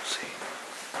 See.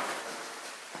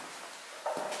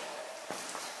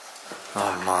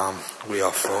 Oh man, we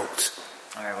are fucked.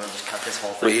 Alright, we'll just cut this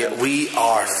whole thing. We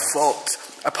are fucked.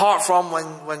 Apart from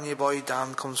when your boy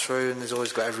Dan comes through and he's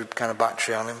always got every kind of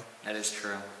battery on him. That is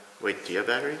true. Wait, do you have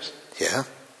batteries? Yeah.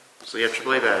 So you have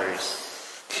AAA batteries?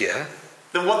 Yeah.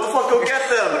 Then what the fuck? Go get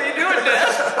them! What are you doing,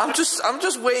 Dad? I'm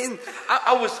just waiting.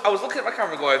 I was looking at my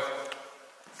camera going,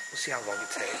 we'll see how long it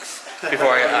takes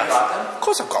before I ask. Of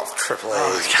course I've got AAA. What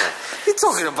are you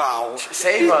talking about?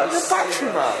 Save us. The battery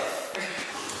man.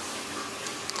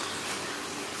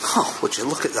 Oh, would you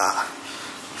look at that?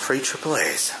 3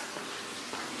 AAAs.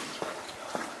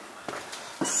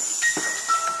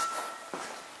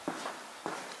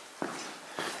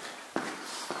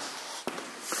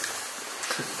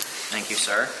 Thank you,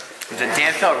 sir.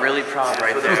 Dan felt really proud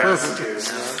right there.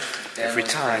 Every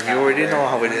time. You already know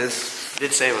how it is. You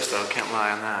did save us though, can't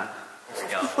lie on that. There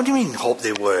we go. What do you mean, hope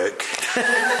they work?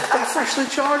 I freshly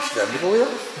charged them, you believe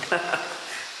it? It's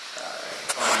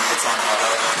on auto.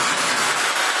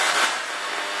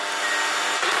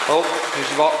 Oh,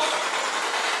 music box.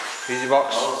 Music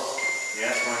box. Oh,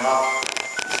 yeah, it's going off.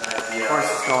 Of course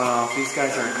it's going off. These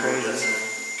guys are crazy.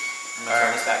 I'm gonna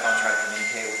turn this back on, try to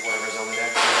communicate with whatever's over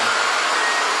there.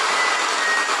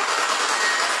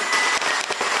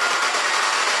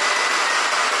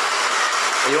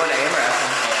 Are you on AM or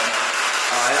FM?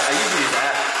 I usually use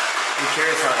that. I'm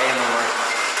curious how AM will work.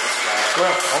 Let's try it.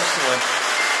 Well, constantly.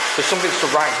 There's something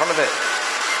stood right in front of it.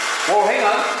 Whoa, hang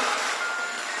on.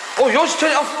 Oh, yours,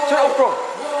 turn it off. Turn it off, bro.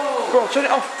 Whoa. Bro, turn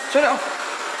it off. Turn it off.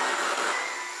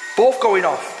 Both going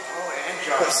off. Oh, and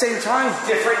Josh. At the same time.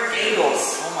 Different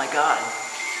angles. Oh my god.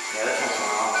 Yeah, that's what's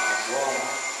going on.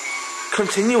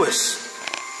 Continuous.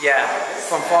 Yeah,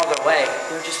 from farther away.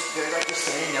 They're like just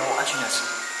standing there watching us.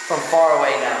 From far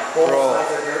away now. Both Bro.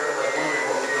 sides are here, like wondering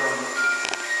what we're doing.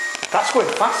 That's going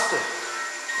faster.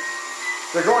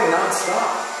 They're going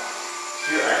non-stop.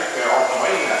 Dude, I think they're all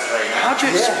joining us right now. How do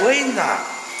you explain that?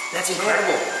 That's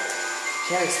incredible.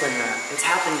 Can't explain that. It's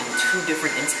happened in 2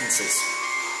 different instances.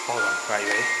 Hold on, right,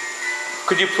 ready?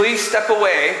 Could you please step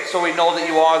away so we know that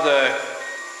you are there?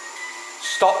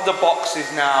 Stop the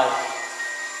boxes now.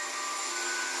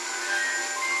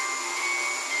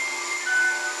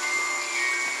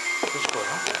 What's going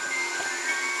on?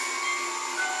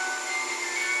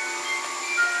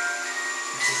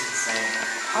 This is insane.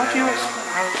 How do you explain?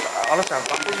 Honestly, I'm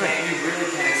baffled. You really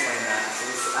can't explain that.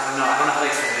 So I don't know how to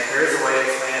explain it. If there is a way to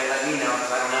explain it, let me know,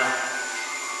 because I don't know.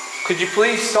 Could you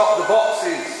please stop the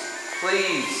boxes?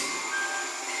 Please.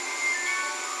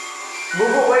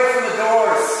 Move away from the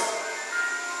doors.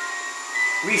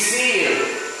 We see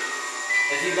you.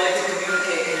 If you'd like to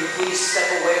communicate, can you please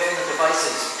step away from the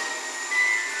devices?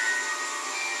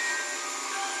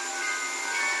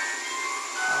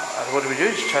 What do we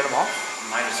do? Just turn them off?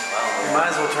 Might as well. We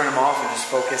might as well turn them off and just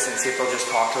focus and see if they'll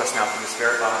just talk to us now from the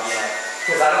spirit box. Yeah.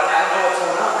 Because I don't know what's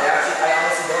going on. I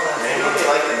honestly don't know. Maybe they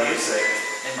like the music.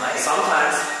 It might.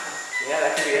 Sometimes. Yeah,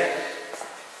 that could be it.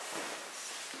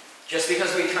 Just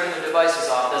because we turn the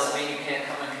devices off doesn't mean you can't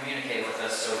come and communicate with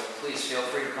us, so please feel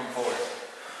free to come forward.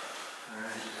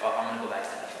 Alright. Oh, I'm going to go back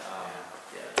to that.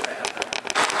 Yeah, back up.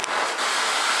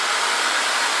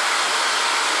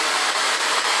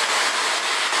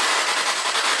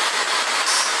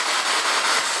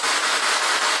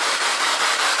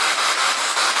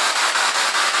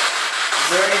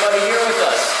 Is there anybody here with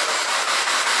us?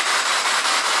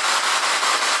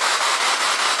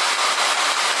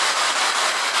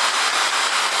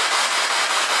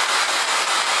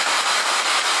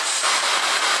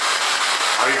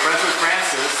 Are you friends with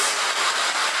Francis?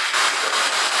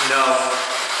 No.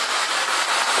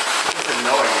 He doesn't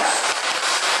know her yet.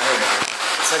 I don't know.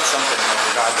 It said something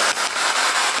regardless.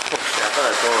 Oh shit, I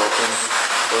thought that door opened.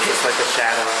 It was just like a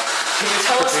shadow. Can you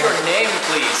tell us your name,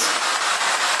 please?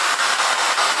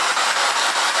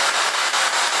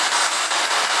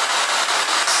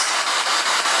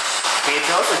 Can you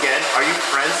tell us again? Are you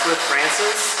friends with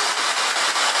Francis?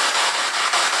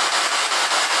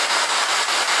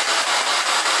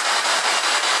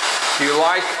 Do you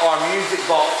like our music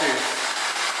boxes?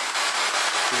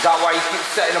 Is that why you keep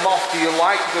setting them off? Do you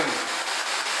like them?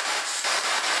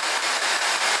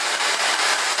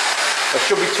 Or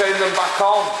should we turn them back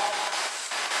on?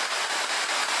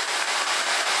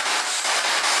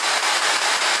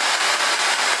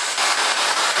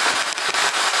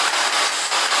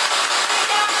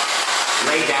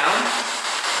 Lay down?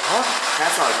 What?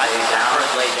 That's not I lay thought I down.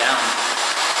 heard lay down.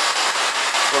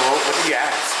 Well, what did you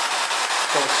ask?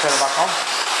 Don't we turn it back on?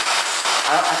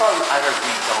 I thought I heard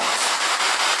we don't.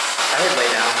 I heard lay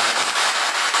down.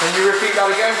 Can you repeat that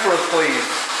again for us, please?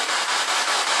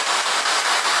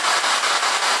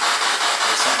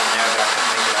 There's something there, but I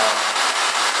couldn't make it out.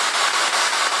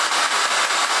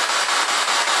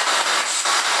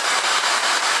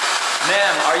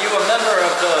 Ma'am, are you a member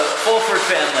of the Fulford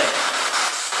family?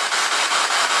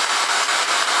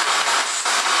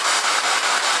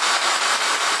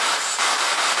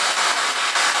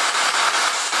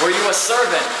 Were you a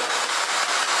servant?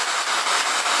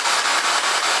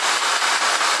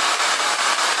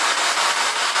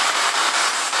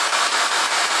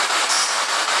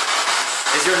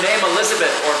 Is your name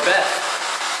Elizabeth or Beth?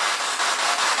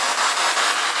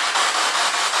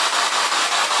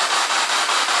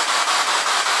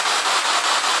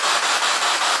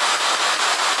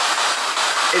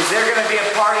 Is there going to be a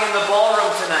party in the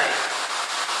ballroom tonight?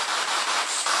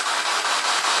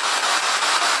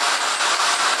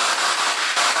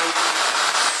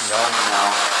 No.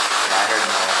 Yeah, I heard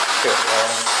no.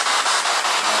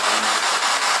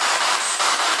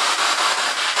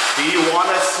 Do you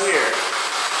want us here?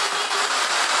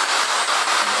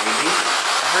 Maybe?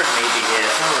 I heard maybe, yeah.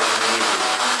 It sounded like maybe.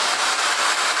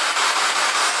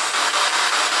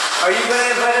 Are you going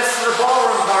to invite us to the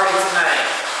ballroom party tonight?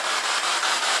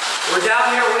 We're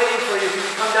down here waiting for you. Can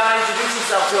you come down and introduce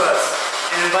yourself to us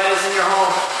and invite us in your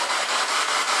home?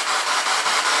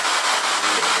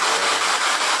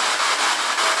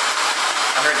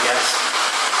 I heard yes.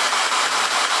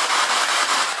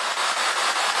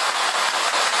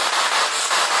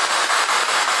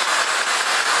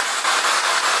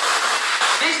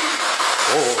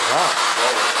 Oh, what was that?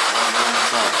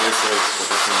 That's not what this is, but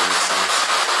this doesn't make sense.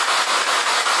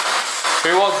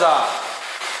 Who was that?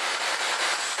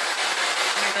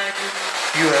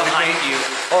 You heard Behind me? you.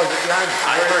 Oh, is it behind me?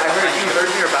 I heard you heard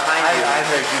me or behind you? I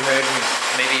heard you heard me.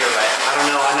 Maybe you're right. I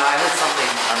don't know. I heard something.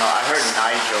 I don't know. I heard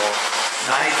Nigel.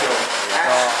 Nigel.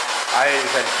 No, I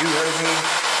said you heard me.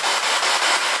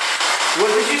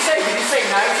 What did you say? Did you say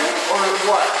Nigel or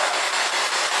what?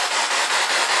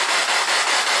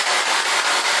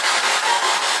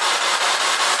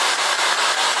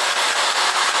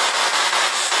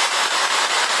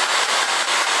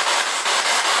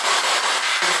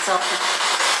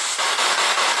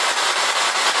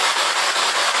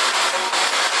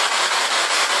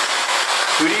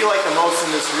 Who do you like the most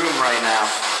in this room right now?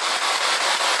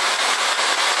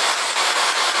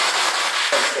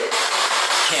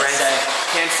 Can't say.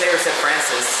 Can't say or said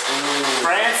Francis. Ooh.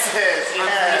 Francis, I'm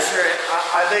pretty sure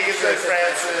I think it said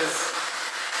Francis.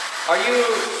 Are you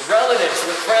relatives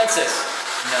with Francis?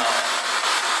 No.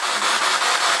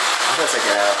 That's like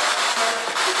a...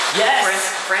 Yes.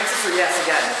 Francis or yes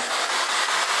again?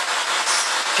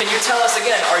 Can you tell us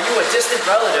again, are you a distant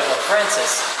relative of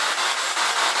Francis?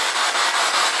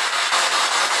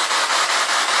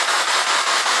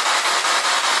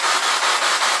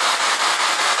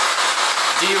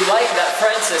 Do you like that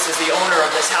Francis is the owner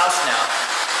of this house now?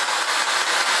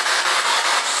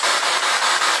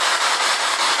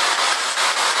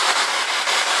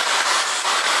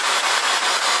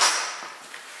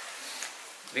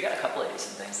 We got a couple of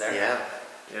decent things there. Yeah.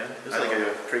 Yeah. It was like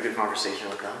a pretty good conversation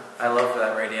with them. I love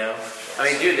that radio. I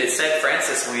mean, dude, it said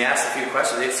Francis when we asked a few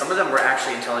questions. Some of them were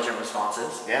actually intelligent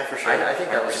responses. Yeah, for sure. I think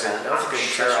that was good. That was a good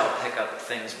Sure, discussion. I'll pick up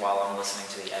things while I'm listening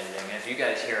to the editing. And if you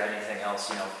guys hear anything else,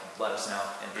 you know, let us know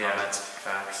in comments.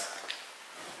 Facts.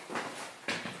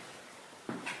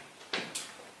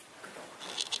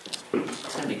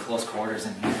 It's gonna be close quarters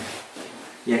in here.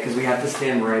 Yeah, because we have to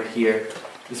stand right here.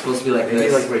 It's supposed to be like Maybe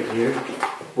this. like right here.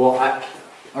 Well,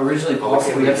 originally Paul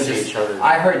said we have to see just. each other.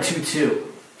 I heard 2-2.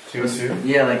 2-2?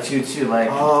 Yeah, like 2-2, like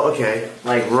Oh, okay.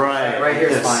 like Right here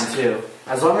is this. fine too.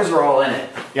 As long as we're all in it.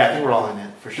 Yeah, I think we're all in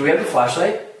it, for Do sure. we have the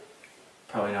flashlight?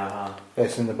 Probably not, huh?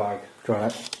 It's in the bag. Try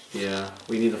it. Yeah,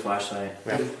 we need the flashlight.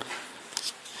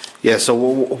 Yeah, so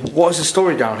what is the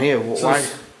story down here? Why?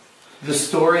 The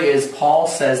story is Paul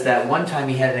says that one time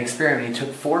he had an experiment. He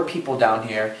took 4 people down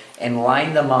here and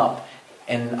lined them up.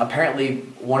 And apparently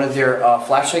one of their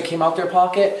flashlight came out their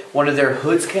pocket, one of their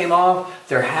hoods came off,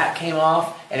 their hat came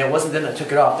off, and it wasn't them that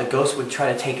took it off. The ghost would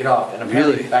try to take it off. And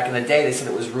apparently Really? back in the day they said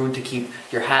it was rude to keep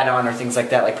your hat on or things like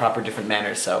that, like proper different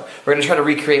manners. So we're going to try to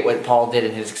recreate what Paul did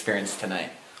in his experience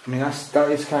tonight. I mean, that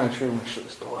is kind of true. Let me shut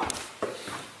this door.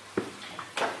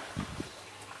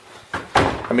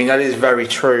 I mean, that is very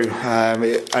true, and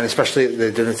especially at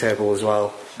the dinner table as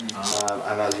well.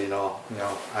 And as you know,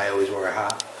 I always wear a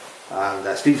hat.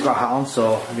 And Steve's got a hat on,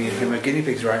 so me and him are guinea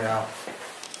pigs right now.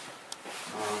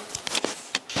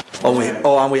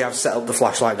 And we have set up the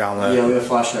flashlight down there. Yeah, we have a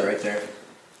flashlight right there.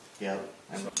 Yeah.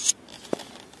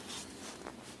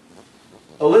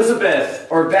 Elizabeth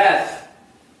or Beth,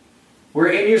 we're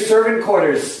in your servant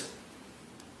quarters.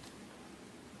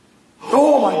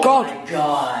 Oh my God! Oh my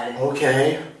God.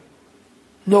 Okay.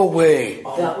 No way!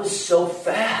 That was so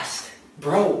fast.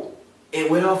 Bro, it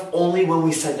went off only when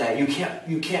we said that. You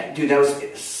can't, dude, that was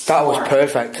smart. That was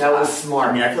perfect. That was I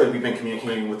smart. mean, I feel like we've been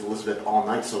communicating with Elizabeth all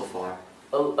night so far.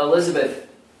 Elizabeth,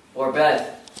 or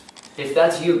Beth, if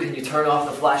that's you, can you turn off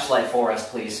the flashlight for us,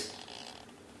 please?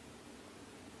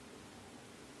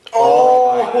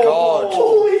 Oh my God!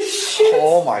 Holy shit!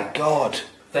 Oh my God!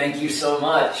 Thank you so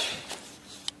much.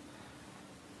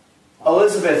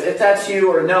 Elizabeth, if that's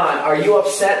you or not, are you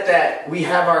upset that we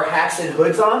have our hats and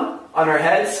hoods on our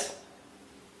heads?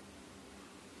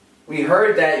 We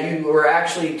heard that you were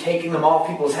actually taking them off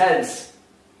people's heads.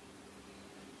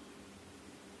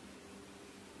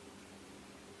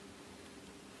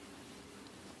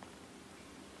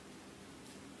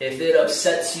 If it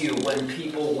upsets you when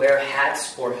people wear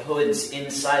hats or hoods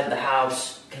inside the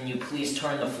house, can you please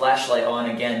turn the flashlight on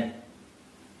again?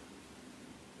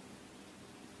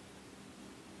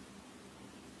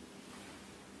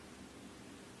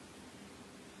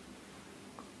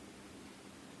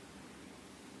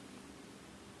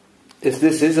 If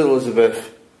this is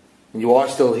Elizabeth, and you are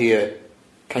still here,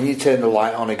 can you turn the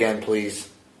light on again, please?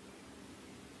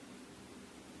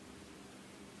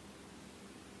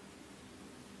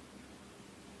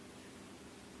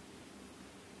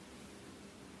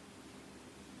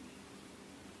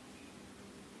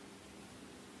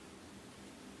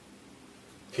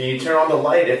 Can you turn on the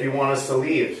light if you want us to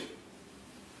leave?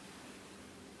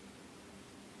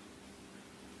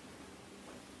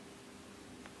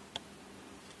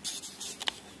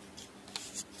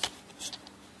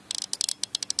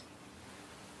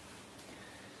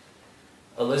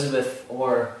 Elizabeth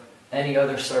or any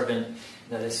other servant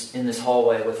that is in this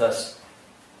hallway with us,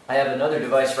 I have another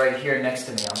device right here next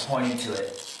to me. I'm pointing to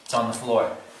it. It's on the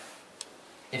floor.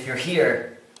 If you're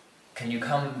here, can you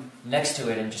come next to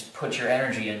it and just put your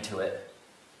energy into it?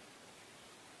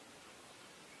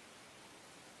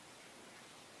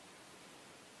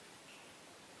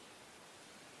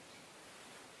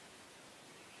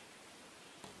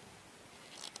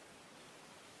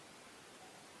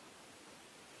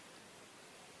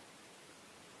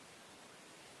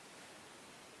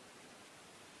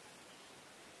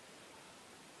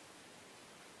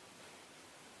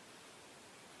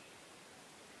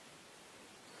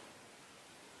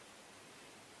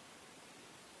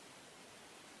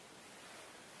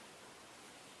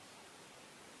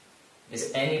 Is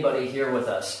anybody here with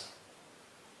us?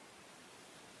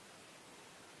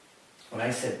 When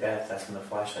I said Beth, that's when the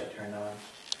flashlight turned on.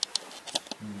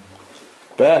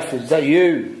 Beth, is that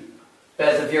you?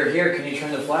 Beth, if you're here, can you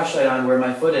turn the flashlight on where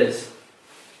my foot is?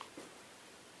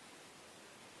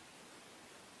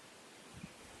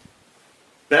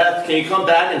 Beth, can you come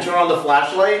back and turn on the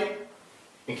flashlight?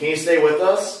 And can you stay with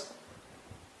us?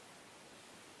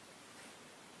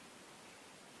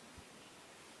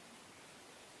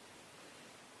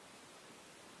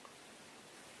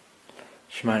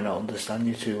 She might not understand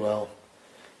you too well.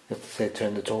 You have to say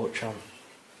turn the torch on.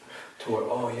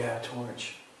 Oh yeah,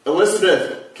 torch.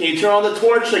 Elizabeth, can you turn on the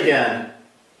torch again?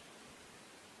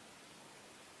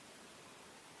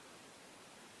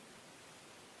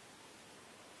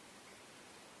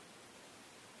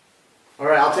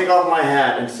 Alright, I'll take off my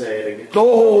hat and say it again.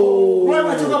 Oh! What?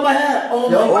 I took off my hat! Oh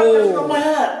No, my what? I took God. off my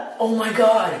hat! Oh my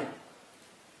god.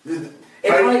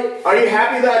 Are you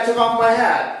happy that I took off my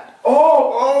hat?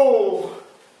 Oh!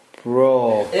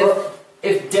 Bro.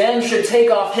 If Dan should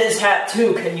take off his hat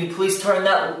too, can you please turn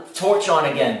that torch on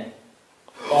again?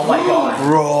 Oh my god.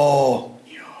 Bro.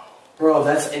 Bro,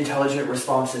 that's intelligent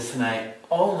responses tonight.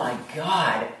 Oh my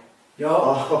god. Yo.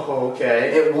 Oh,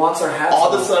 okay. It wants our hats All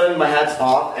on. of a sudden, my hat's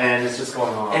off, and it's just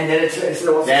going on. And then it wants to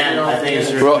turn Dan, off I think it's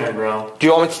again. your turn, bro. Do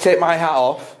you want me to take my hat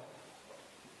off?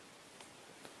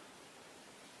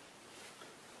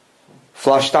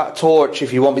 Flash that torch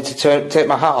if you want me to take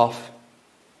my hat off.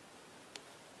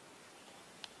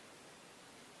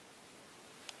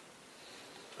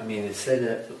 I mean, it said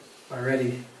that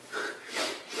already.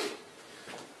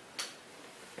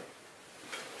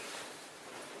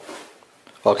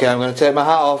 Okay, I'm going to take my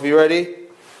hat off. You ready?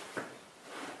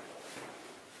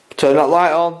 Turn that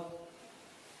light on.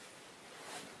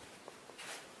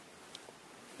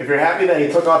 If you're happy that he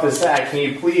took off his hat, can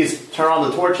you please turn on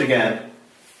the torch again?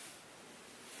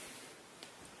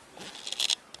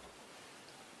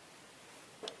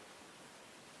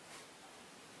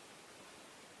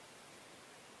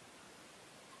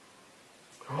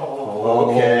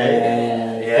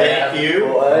 Okay. Yeah, Thank you.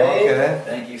 boy. Okay.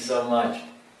 Thank you so much.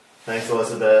 Thanks,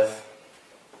 Elizabeth.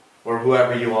 Or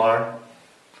whoever you are.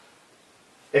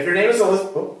 If your name is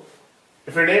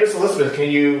Elizabeth,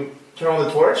 can you turn on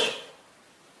the torch?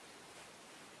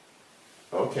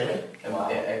 Okay.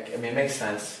 I mean, it makes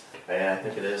sense. Yeah, I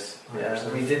think it is. Yeah,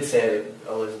 we did say it,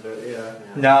 Elizabeth. Yeah.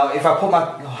 Now, if I put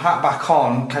my hat back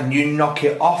on, can you knock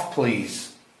it off,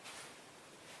 please?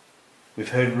 We've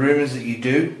heard rumours that you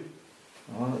do.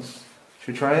 Well,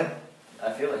 should we try it?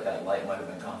 I feel like that light might have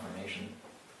been confirmation.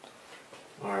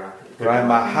 Or Right,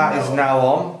 my hat is now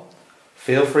on.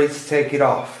 Feel free to take it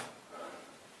off.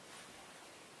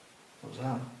 What was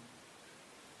that?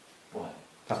 What?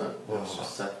 That's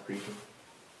just Seth breathing.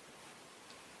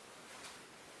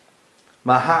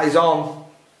 My hat is on.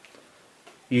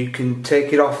 You can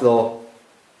take it off though.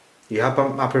 You have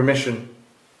my permission.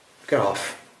 Get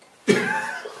off.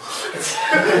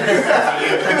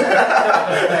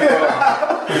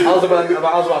 I was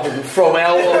about to throw my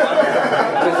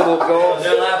elbow. Visible ghost.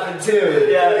 They're laughing too.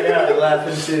 Yeah, they're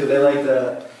laughing too. They like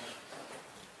the.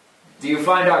 Do you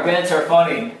find our banter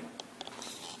funny?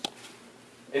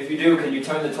 If you do, can you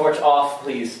turn the torch off,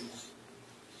 please?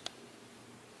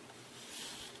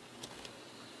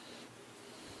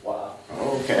 Wow.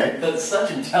 Okay. That's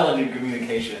such intelligent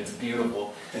communication. It's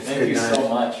beautiful. It's Thank good you night. so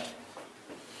much.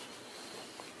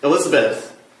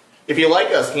 Elizabeth, if you like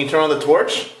us, can you turn on the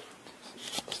torch?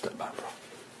 Step back, bro.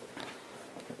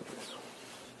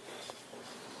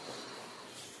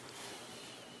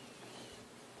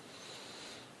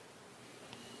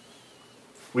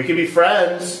 We can be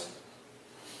friends.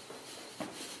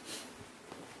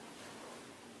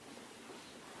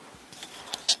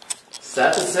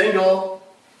 Seth is single.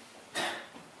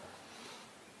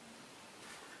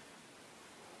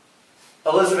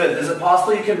 Elizabeth, is it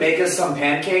possible you can make us some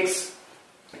pancakes?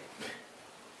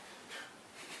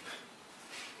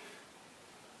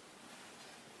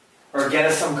 Or get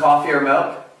us some coffee or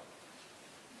milk?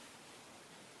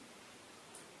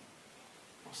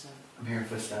 What's that? I'm hearing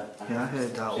footsteps. Yeah, I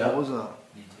heard that. Yeah. What was that?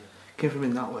 Me too. Came from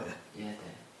in that way. Yeah,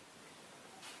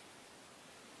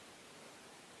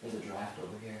 there's a draft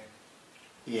over here.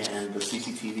 Yeah, and the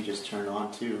CCTV just turned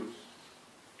on too.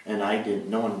 And I didn't.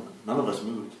 None of us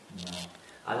moved. No.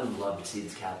 I would love to see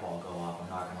this cat ball go off, I'm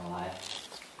not gonna lie.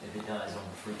 If it does, I'm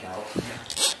gonna freak out.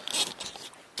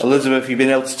 Elizabeth, you've been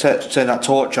able to turn that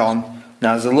torch on.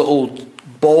 Now there's a little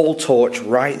ball torch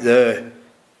right there.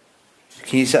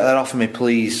 Can you set that off for me,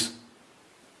 please?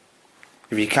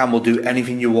 If you can, we'll do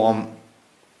anything you want.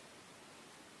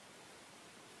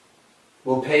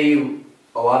 We'll pay you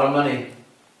a lot of money.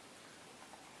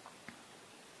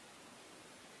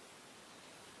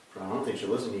 Bro, I don't think she'll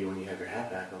listen to you when you have your hat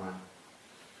back on.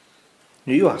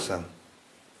 You ask them.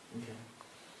 Okay.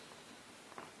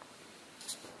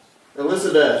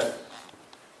 Elizabeth,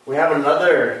 we have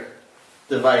another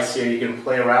device here you can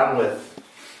play around with.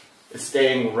 It's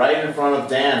staying right in front of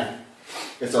Dan.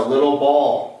 It's a little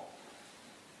ball.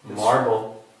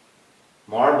 Marble.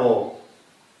 Marble.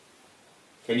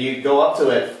 Can you go up to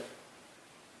it?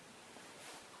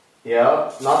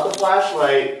 Yep, not the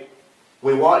flashlight.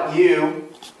 We want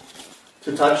you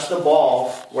to touch the ball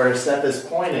where Seth is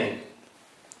pointing.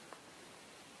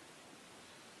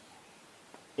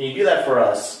 Can you do that for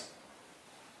us?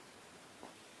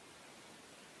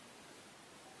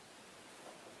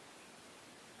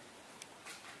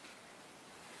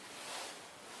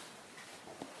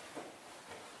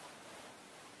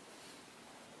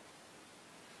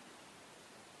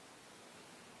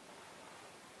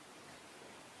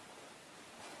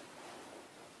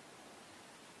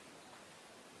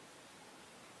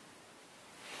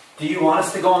 Do you want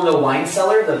us to go in the wine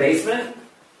cellar, the basement?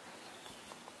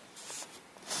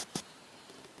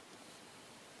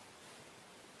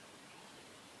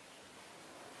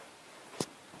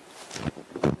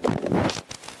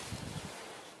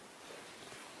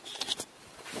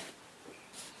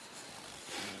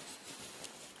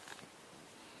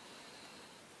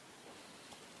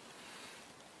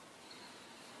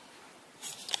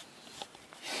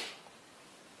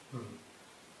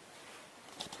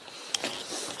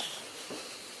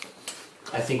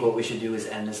 I think what we should do is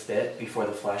end this bit before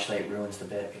the flashlight ruins the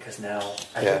bit, because now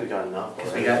I think we got enough.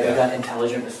 we got an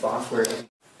intelligent response where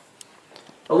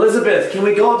Elizabeth, can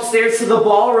we go upstairs to the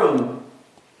ballroom?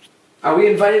 Are we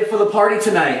invited for the party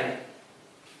tonight?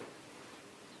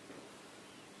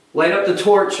 Light up the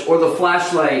torch or the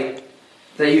flashlight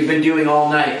that you've been doing all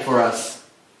night for us.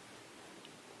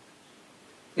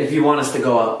 If you want us to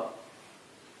go up.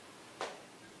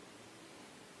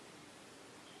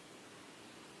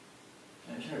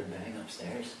 I heard a bang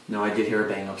upstairs. No, I did hear a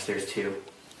bang upstairs too.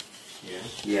 Yeah.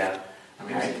 Yeah. I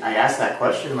mean, I asked that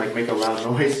question, like, make a loud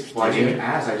noise. Well, I Did didn't you? even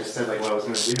ask, I just said, like, what I was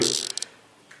going to do.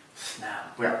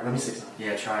 Snap. Wait, let me say something.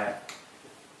 Yeah, try it.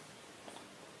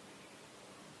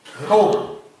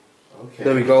 Oh, Okay.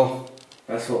 there we go.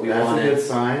 That's what we That's a wanted. good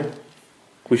sign.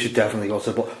 We should definitely go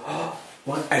to the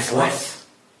What? SLS.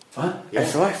 What? Yeah.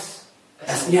 SLS.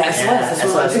 Yeah, SLS. That's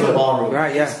what SLS in the ballroom.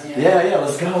 Right, yeah. Yeah,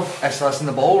 let's go. SLS in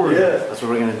the ballroom. That's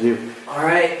what we're going to do.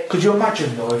 Alright. Could you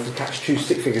imagine though if we catch two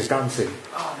stick figures dancing?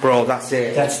 Bro, that's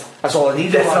it. That's all I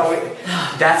need.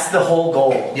 That's the whole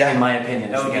goal, Yeah. in my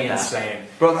opinion. That is would to be get insane.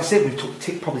 Bro, that's it.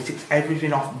 We've probably ticked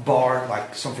everything off, bar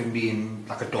like something being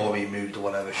like a door being moved or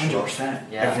whatever. shut.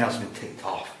 100%. Yeah. Everything else has been ticked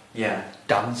off. Yeah.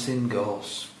 Dancing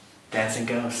ghosts. Dancing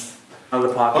ghost.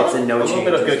 Other pockets and no a little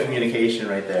changes. bit of good communication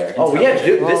right there. Oh yeah,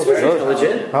 dude, this was good.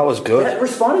 legit. That was good. Yeah,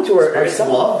 responded to our I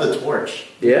love the torch.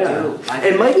 Yeah.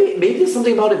 And maybe there's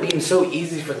something about it being so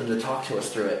easy for them to talk to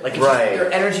us through it. Like, it's Right. just,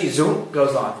 their energy zoom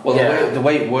goes on. Well, Yeah. the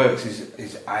way it works is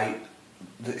it's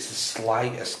the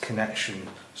slightest connection,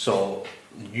 so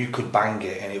you could bang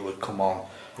it and it would come on.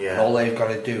 Yeah. And all they've got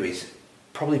to do is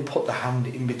probably put the hand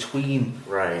in between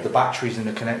Right. the batteries and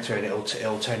the connector, and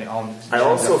it'll turn it on. I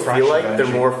also It's a feel like fraction of they're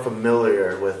energy. more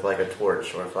familiar with like a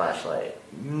torch or a flashlight.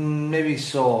 Maybe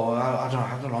so. I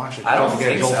don't know. Actually, I don't think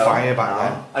it was think all so. fire back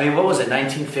then. I mean, what was it,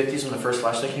 1950s when the first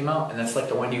flashlight came out? And that's like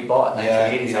the one you bought, Yeah,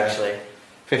 1980s yeah. actually.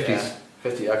 50s. Yeah.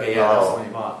 50, okay, yeah, that's the one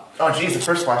you bought. Oh, geez, the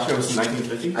first flashlight was in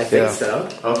 1950? I think Yeah. so.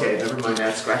 Okay, never mind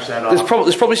that. Scratch that There's off.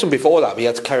 probably some before that, but you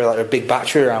had to carry like a big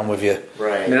battery around with you.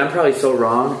 Right. I mean, I'm probably so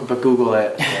wrong, but Google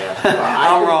it. Yeah.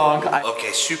 I'm wrong.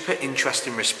 Okay, super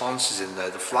interesting responses in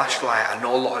there. The flashlight, I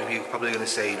know a lot of you are probably going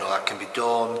to say, that can be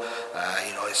done,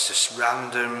 it's just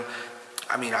random.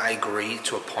 I mean, I agree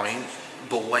to a point,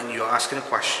 but when you're asking a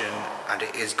question and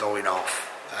it is going off,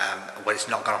 when it's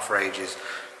not gone off for ages,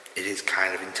 it is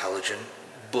kind of intelligent.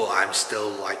 But I'm still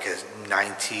like a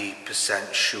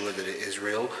 90% sure that it is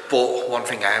real. But one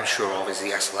thing I am sure of is the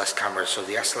SLS camera. So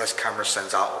the SLS camera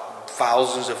sends out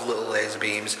thousands of little laser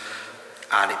beams,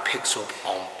 and it picks up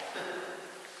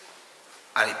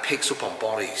on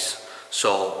bodies.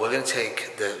 So we're going to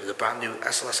take the brand new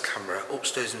SLS camera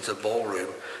upstairs into the ballroom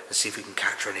and see if we can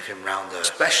capture anything around there,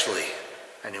 especially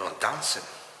anyone dancing.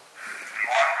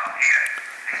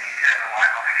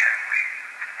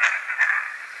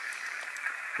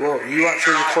 Whoa, you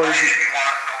actually recorded it?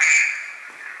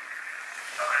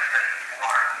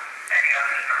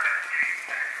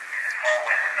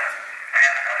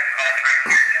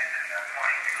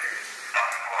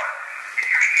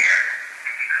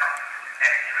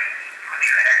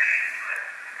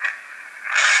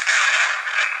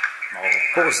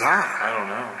 What was that? I don't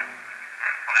know.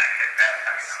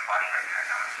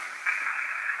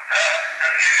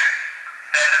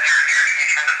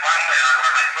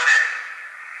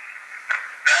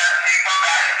 you come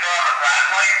back and fill out the class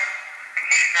link? Can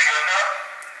you stay with us?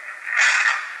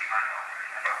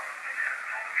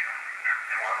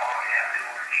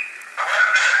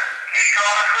 Elizabeth, can you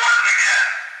draw the chords again?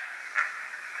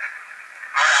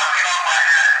 Alright, I'll get off my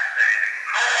hat and say,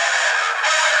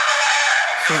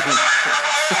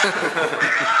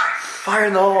 Fire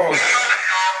in the hole. Elizabeth,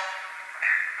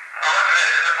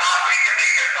 is it possible you can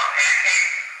make us some pancakes?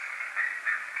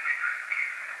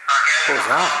 What was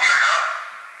that?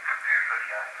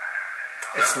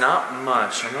 It's not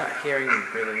much. I'm not hearing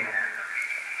really.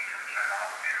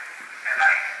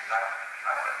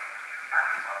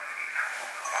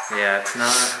 Yeah, it's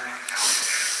not.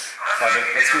 Fuck it.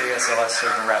 Let's do the SLS so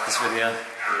we can wrap this video.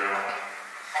 Yeah.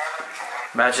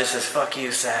 Matt just says, fuck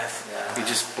you, Seth. Yeah. You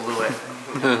just blew it.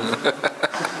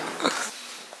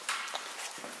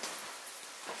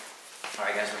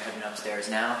 Alright guys, we're heading upstairs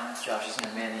now. Josh is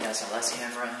going to man the SLS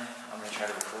camera. I'm going to try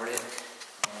to record it.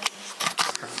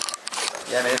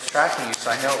 Yeah, man, it's tracking you,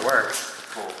 so I know it works.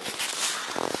 Cool.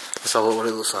 Let's have a look what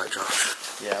it looks like, Josh.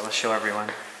 Yeah, let's show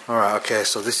everyone. Alright, okay,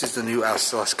 so this is the new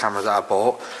SLS camera that I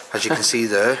bought. As you can see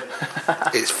there,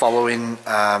 it's following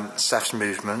Seth's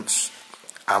movements,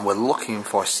 and we're looking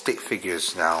for stick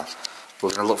figures now.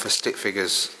 We're going to look for stick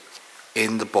figures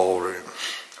in the ballroom.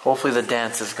 Hopefully the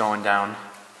dance is going down.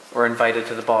 We're invited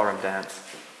to the ballroom dance.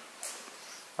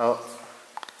 Oh.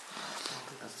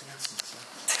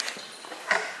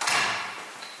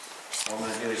 What I'm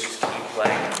going to do is just keep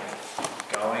playing,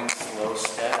 going, slow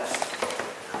steps.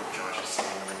 Josh is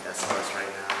saying I'm in SLS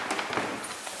right now.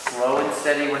 Slow and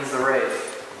steady wins the race.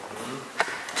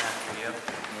 After you.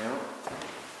 Yep.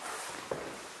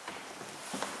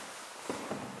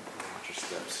 Watch your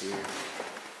steps here.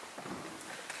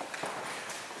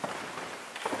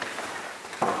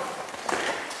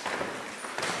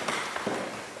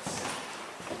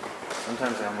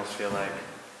 Sometimes I almost feel like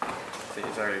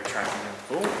it's already tracking me.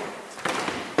 Ooh.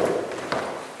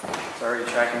 It's already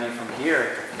tracking me from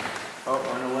here. Oh,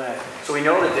 run away. So we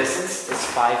know the distance is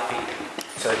 5 feet.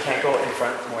 So it can't go in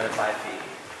front more than 5 feet.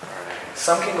 Alright.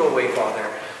 Some can go way farther.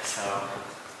 So,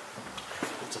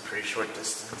 It's a pretty short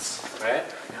distance. right?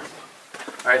 Yeah.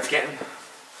 Alright, it's getting.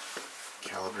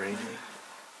 Calibrating.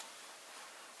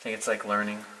 I think it's like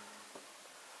learning.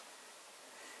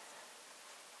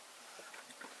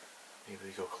 Maybe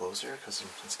we go closer because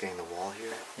it's getting the wall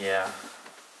here. Yeah.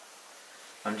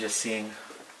 I'm just seeing.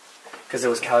 Because it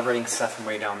was calibrating Seth from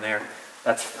way down there.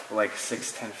 That's like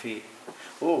 6-10 feet.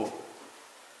 Ooh.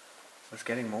 It's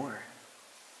getting more.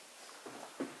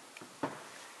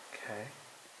 Okay.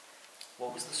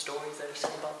 What was the stories that he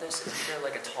said about this? Isn't there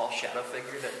like a tall shadow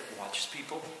figure that watches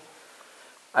people?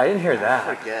 I didn't hear I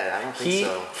that. forget. I don't think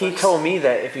so. He told me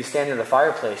that if you stand near the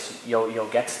fireplace, you'll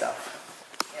get stuff.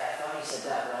 Yeah, I thought he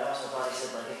said that, but I also thought he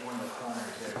said like in one of the corners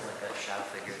there's like a shadow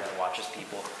figure that watches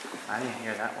people. I didn't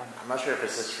hear that one. I'm not sure if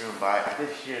it's this room, but I did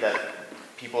hear that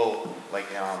people, like,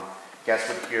 guests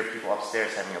would hear people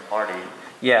upstairs having a party.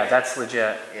 Yeah, that's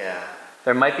legit. Yeah.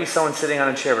 There might be someone sitting on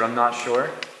a chair, but I'm not sure.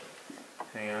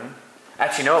 Hang on.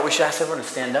 Actually, you know what? We should ask everyone to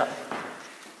stand up.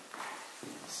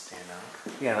 Stand up.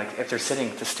 Yeah, like if they're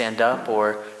sitting, to stand up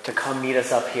or to come meet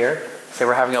us up here. Say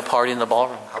we're having a party in the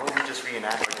ballroom. How about we just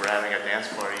reenact like we're having a dance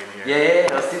party in here?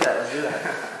 Yeah. Let's do that. Let's do that.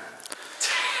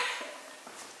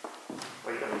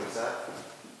 What are you gonna do, that?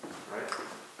 Right?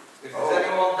 If there's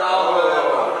anyone down there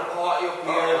having a party up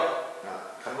here, No.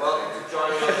 you're welcome to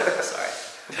join us. Sorry.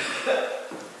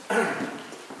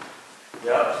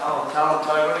 Yep.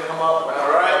 Tell everyone to come up.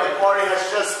 Alright, the party has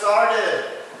just started.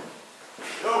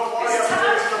 Go party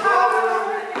upstairs in the ballroom.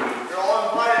 You're all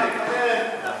invited. Come in.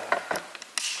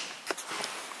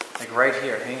 Like right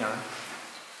here. Hang on.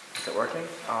 Is it working?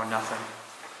 Oh, nothing.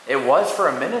 It was for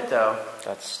a minute though.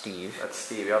 That's Steve. That's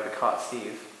Steve. You have to caught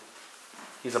Steve.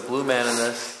 He's a blue man in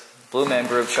this. Blue Man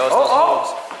Group, show us those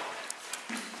moves.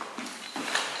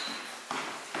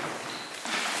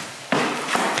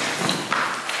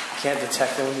 Can't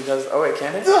detect him when he does. Oh wait,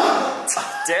 can it?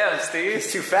 Damn, Steve.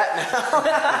 He's too fat now.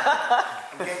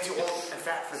 I'm getting too old and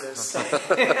fat for this.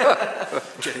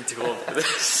 Getting too old for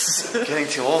this. Getting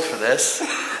too old for this.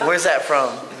 Where's that from?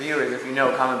 Viewers, if you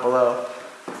know, comment below.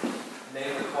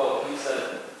 Name the quote. Who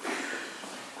said it?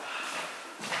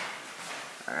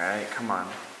 Alright, come on.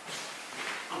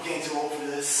 I'm getting too old for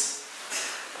this.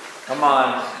 Come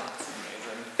on.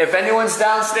 If anyone's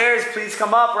downstairs, please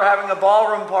come up. We're having a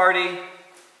ballroom party.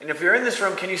 And if you're in this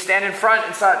room, can you stand in front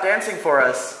and start dancing for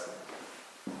us?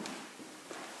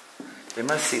 They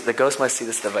must see, the ghost must see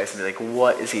this device and be like,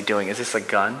 what is he doing? Is this a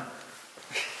gun?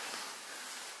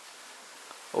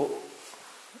 Oh.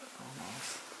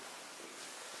 Almost.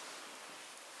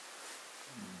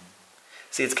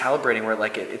 See, it's calibrating where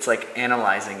like it's like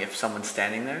analyzing if someone's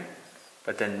standing there,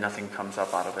 but then nothing comes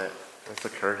up out of it. That's the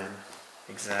curtain.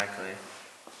 Exactly.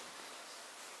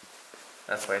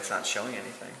 That's why it's not showing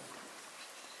anything.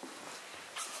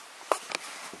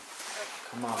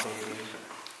 Come on, baby.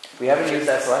 We haven't used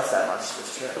SLS that much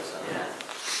this trip, so. Yeah.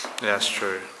 Yeah, that's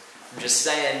true. I'm just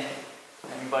saying,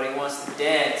 everybody wants to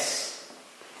dance.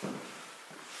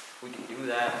 We can do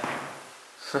that.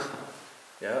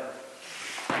 Yep.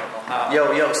 I don't know how.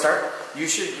 Yo, start. You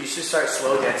should start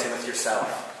slow dancing with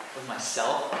yourself. With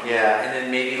myself? Yeah. And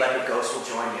then maybe like a ghost will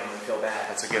join you and feel bad.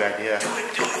 That's a good idea.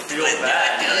 Feel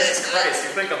bad. Jesus Christ, you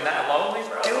think I'm that lonely,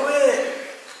 bro? Do it!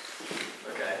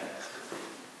 Okay.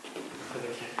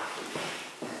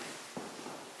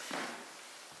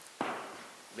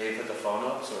 Maybe put the phone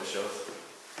up so it shows.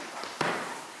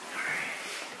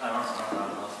 I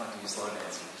don't know. It's not to be slow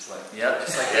dancing. Just like. Yep,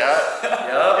 just like Yeah.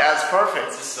 Yep. Yeah, it's perfect.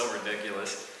 This is so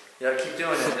ridiculous. Yeah, keep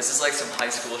doing it. This is like some high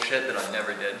school shit that I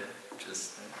never did.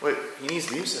 Just. Wait, he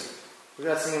needs music. We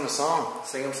gotta sing him a song.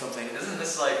 Sing him something. Isn't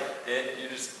this like it? You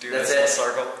just do That's this in it. a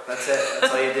circle? That's it.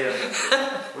 That's all you do.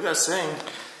 We gotta sing.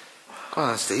 Come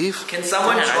on, Steve. Can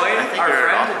someone Man, join I think our you're an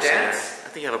friend opera to dance? singer. I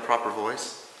think you have a proper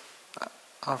voice.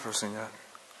 I'll first sing that.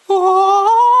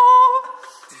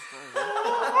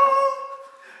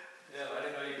 Yeah, I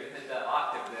didn't know you could hit that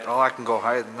octave there. Oh, I can go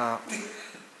higher than that.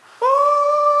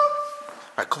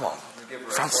 Right, come on.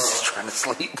 Francis is trying to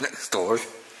sleep next door. See,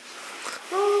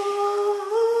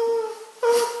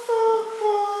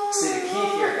 the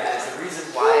key here, guys, the reason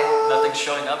why Nothing's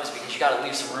showing up is because you got to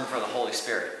leave some room for the Holy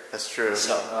Spirit. That's true.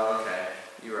 So, okay,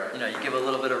 you're right. you know, you give a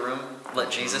little bit of room, let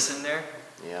Jesus in there,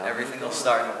 Yeah. everything will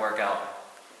start to work out.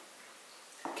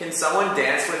 Can someone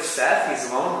dance with Seth?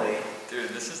 He's lonely. Dude,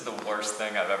 this is the worst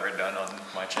thing I've ever done on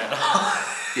my channel.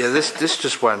 Yeah, this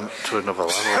just went to another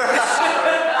level.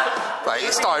 Like,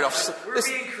 it started off. We're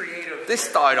being creative. This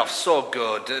started off so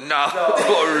good, and now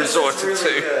what we resorted This is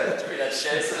really to. good. that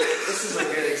shit. This is a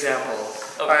good example.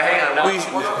 Okay. Alright, hang on. Now-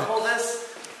 We're gonna hold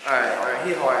this. Alright, alright.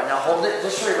 Now hold it.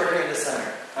 Let's show you right here in the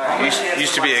center.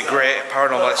 Used to be a great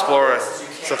paranormal explorer.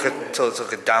 Till I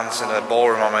took a dance in a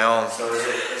ballroom on my own. So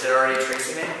is it already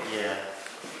tracing it? Yeah.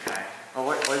 Okay. Oh,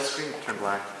 why does the screen turn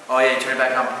black? Oh yeah, you turn it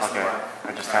back on. Okay.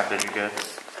 I just tapped it. You good?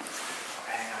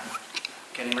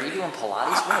 Hang on. Were you doing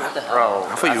Pilates, bro? What the hell? Bro,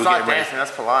 I thought you were that's getting not ready. dancing.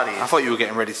 That's Pilates. I thought you were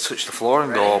getting ready to touch the floor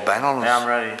and go all bent on us. Yeah, I'm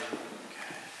ready.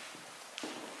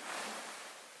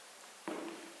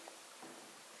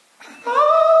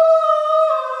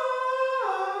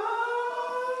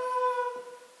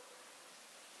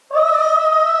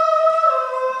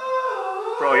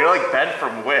 Bro, you're like Ben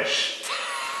from Wish.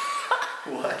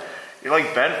 What? You're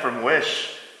like Ben from Wish.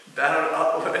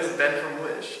 What is Ben from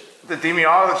Wish? The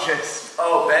demiologist.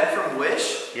 Oh, Ben from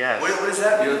Wish? Yes. What does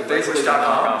that mean? Basically,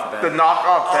 Wish.com? The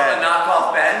knockoff Oh, Ben. the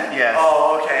knockoff Ben? Yes.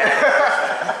 Oh, okay.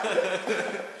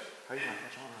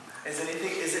 Is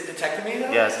it detecting me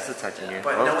though? Yes, it's detecting you.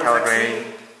 But Oh, no one's calibrating.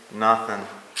 Nothing.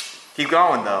 Keep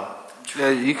going though. Yeah,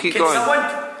 you keep Can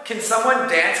going. can someone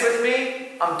dance with me?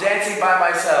 I'm dancing by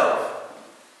myself.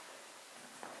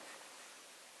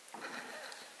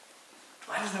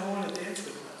 Why does no one want to dance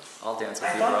with us? I'll dance with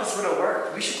I you, thought bro. this would have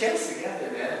worked. We should dance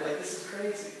together, man. Like, this is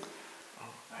crazy.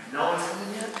 No one's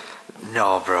coming yet?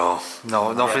 No, bro.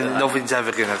 No, nothing's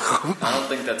ever gonna come. I don't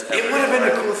think that's ever. It would have been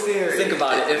a cool theory. Think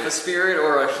about it. If a spirit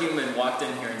or a human walked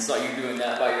in here and saw you doing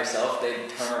that by yourself, they'd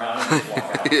turn around and just walk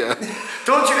out. Yeah.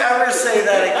 Don't you ever say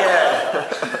that again.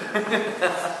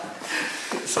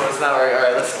 So it's not right.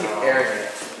 Alright, let's keep airing it.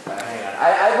 Hang on.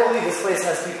 I believe this place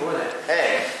has people in it.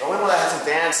 Hey, the only one that hasn't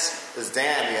danced is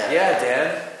Dan yet. Yeah,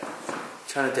 Dan.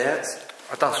 Trying to dance?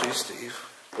 I dance with you, Steve.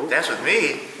 Dance with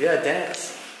me. Yeah,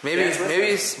 dance. Maybe Dance with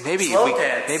me. Slow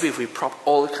dance. maybe if we prop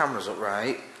all the cameras up,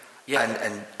 right? Yeah.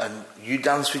 And you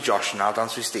dance with Josh and I'll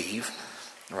dance with Steve,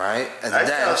 right? And That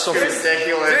then sounds something.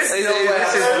 ridiculous.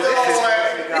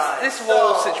 This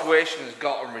whole situation has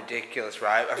gotten ridiculous,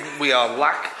 right? I think we are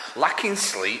lacking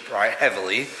sleep, right?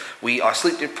 Heavily. We are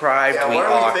sleep deprived. Yeah, what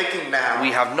are we thinking now?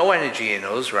 We have no energy in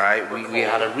us, right? We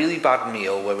had a really bad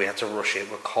meal where we had to rush it.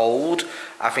 We're cold.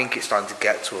 I think it's starting to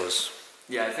get to us.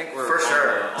 Yeah, I think we're For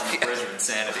sure. on the bridge of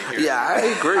insanity here. Yeah, I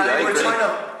agree. I mean,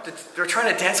 they're trying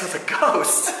to dance with a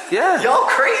ghost. Yeah. Y'all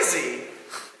crazy.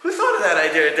 Who thought of that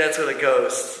idea to dance with a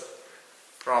ghost?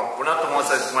 Bro, we're not the ones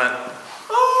that went.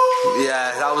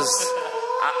 Yeah, that was.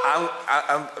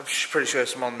 I'm pretty sure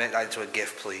someone made that into a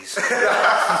GIF, please. Someone's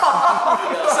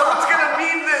gonna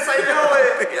meme this. I know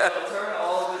it. Turn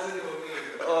all of this into a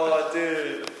meme. Oh,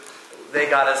 dude. They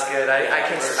got us good. I'm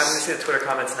gonna see the Twitter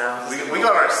comments now. We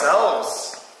got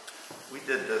ourselves. We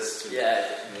did this. Yeah.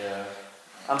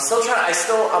 I'm still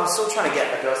trying to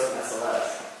get a ghost in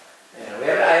SLS.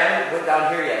 Yeah, I haven't went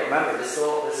down here yet. Remember, there's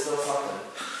still something.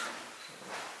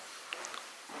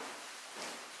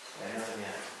 Yeah, nothing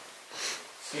yet.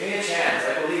 Just give me a chance.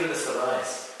 I believe in this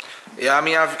device. Yeah, I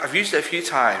mean, I've used it a few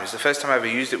times. The first time I ever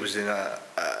used it was in a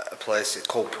place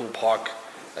called Pool Park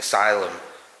Asylum,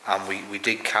 and we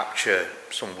did capture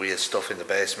some weird stuff in the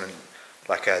basement.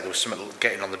 Like there was something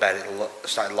getting on the bed, it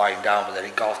started lying down, but then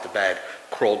it got off the bed,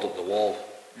 crawled up the wall.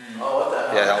 Oh, what the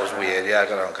hell? Yeah, that was weird. Yeah, I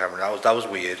got it on camera. That was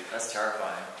weird. That's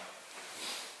terrifying.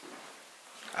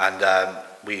 And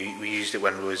we used it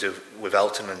when we was with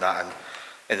Elton and that, and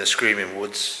in the Screaming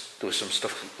Woods there was some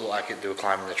stuff that looked like they were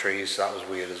climbing the trees, so that was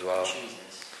weird as well.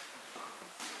 Jesus.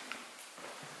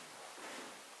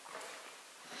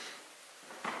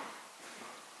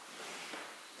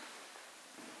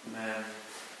 Man.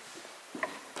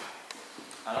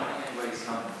 I don't think anybody's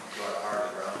coming to our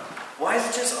party, bro. Why is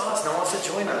it just us? No one wants to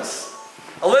join us.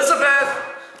 Elizabeth!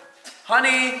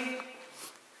 Honey!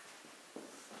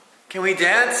 Can we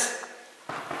dance?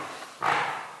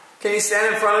 Can you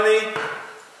stand in front of me?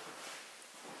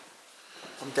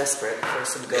 I'm desperate for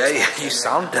some ghost. Yeah, you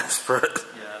sound desperate.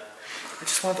 Yeah. I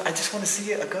just want to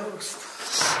see a ghost.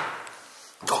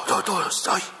 No,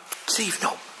 Steve,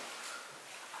 no.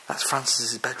 That's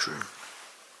Francis's bedroom.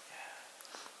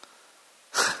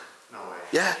 No way.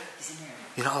 Yeah.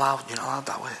 You're not allowed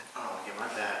that way. Oh, yeah, my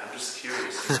bad. I'm just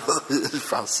curious. You know?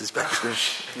 Francis's bedroom.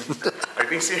 Are you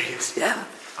being serious? Yeah.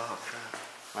 Oh, crap.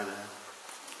 My bad.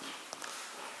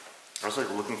 I was like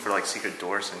looking for like secret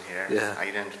doors in here. Yeah. I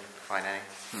didn't find any.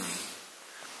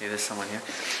 Yeah, there's someone here.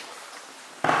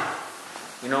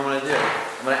 You know what I'm gonna do?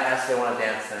 I'm gonna ask if they want to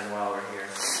dance then while we're here.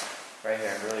 Right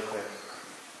here, really quick.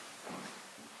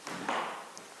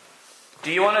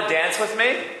 Do you want to dance with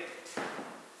me?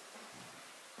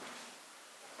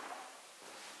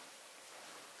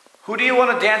 Who do you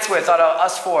want to dance with out of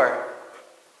us four?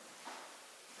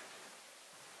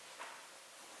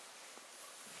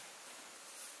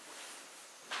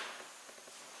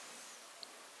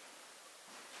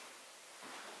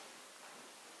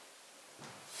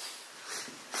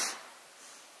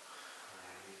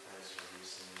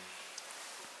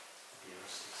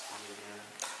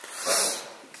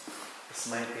 This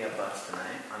might be a bust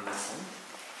tonight on this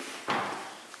one.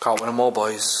 Can't win them all,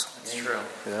 boys. That's true.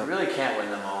 Yeah. You really can't win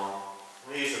them all.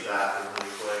 Let me use the bathroom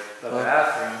really quick. The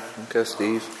bathroom. Okay,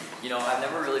 Steve. You know, I've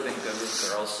never really been good with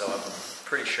girls, so I'm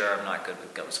pretty sure I'm not good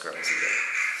with ghost girls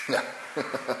either. Yeah.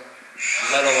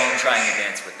 Let alone trying to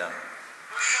dance with them.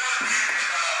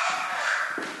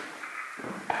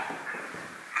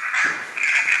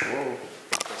 Whoa.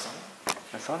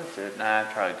 I thought it did. Nah, I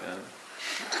probably didn't.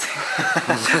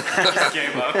 Just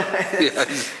gave up. Yeah,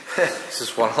 it's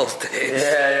just one of those days.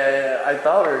 Yeah. I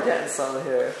thought we were getting some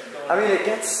here. I mean, it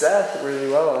gets set really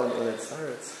well when it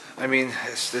starts. I mean,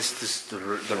 it's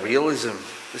the realism.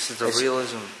 This is the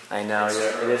realism. I know,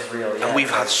 it is real. Yeah. And we've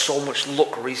had so much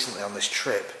luck recently on this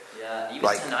trip. Yeah, even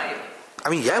Like, tonight. I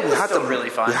mean, yeah, we had still really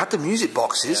fun. We had the music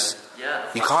boxes. Yeah.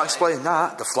 You can't explain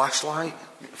that. The flashlight.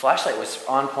 Flashlight was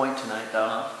on point tonight,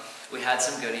 though. We had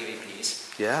some good EVPs.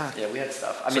 Yeah. Yeah, we had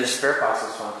stuff. I mean, the spirit box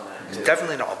was fun tonight. It's too.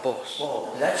 definitely not a bus.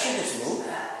 Whoa, did that shit just move?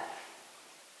 I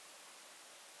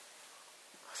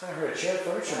thought I heard a chair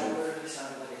first. It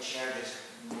sounded like a chair just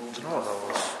moved. I don't know what that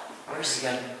was. Where's he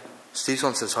again? Steve's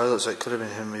gone to the toilet, so it could have been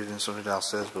him moving something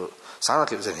downstairs, but it sounded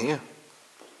like it was in here.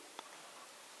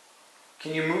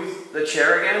 Can you move the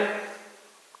chair again?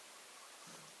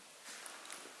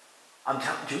 I'm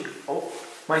telling, dude. Oh,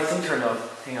 my thing turned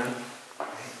off. Hang on.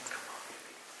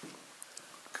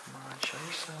 Come on, show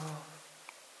yourself.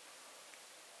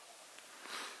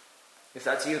 If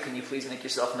that's you, can you please make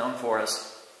yourself known for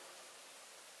us?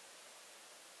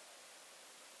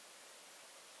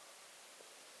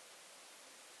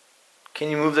 Can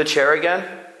you move the chair again?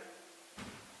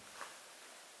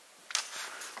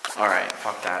 Alright,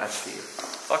 fuck that. That's Steve.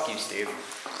 Fuck you, Steve.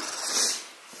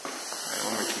 Alright,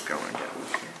 I'm gonna keep going and get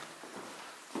loose here.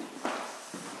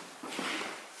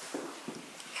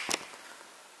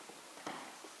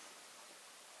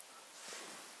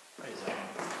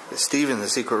 It's Steve in the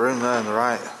secret room there on the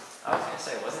right. I was gonna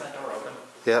say, wasn't that door open?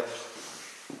 Yep.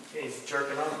 Yeah, he's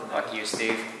jerking off. Fuck you,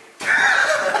 Steve.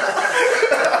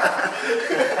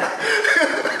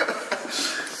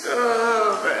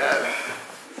 Oh,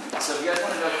 man. So if you guys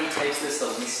want to know who takes this the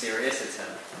least serious, it's him.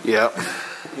 Yep.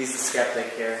 He's the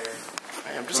skeptic here.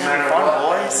 I'm just having fun,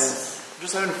 boys. I'm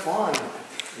just having fun.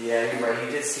 Yeah, you're right.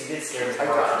 He did scare me. I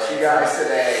got you guys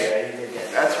today. Yeah, he did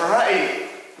get That's right.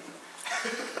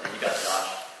 And you got Josh.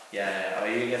 Yeah, oh,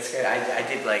 you get scared. I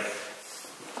did like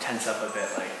tense up a bit,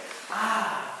 like,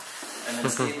 And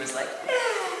then Steve was like,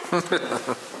 I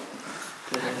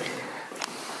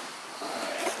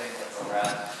think that's a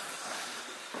wrap.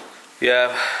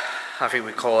 Yeah, I think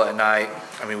we call it a night.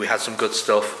 I mean, we had some good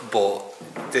stuff, but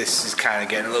this is kind of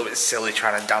getting a little bit silly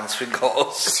trying to dance with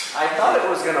goals. I thought it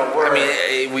was gonna work. I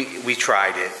mean, we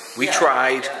tried it. We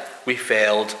tried. Yeah. We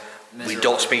failed. We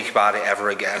don't speak about it ever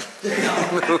again.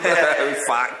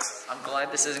 Facts. I'm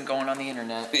glad this isn't going on the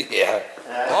internet. Yeah.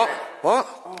 What?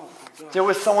 There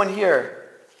was someone here.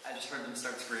 I just heard them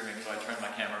start screaming, so I turned my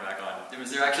camera back on.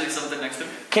 Was there actually something next to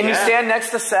me? Can you stand next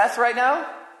to Seth right now?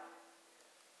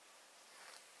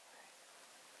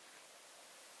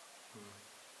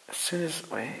 As soon as,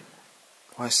 wait.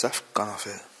 Why is Seth gone off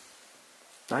it?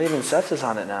 Not even Seth is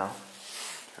on it now.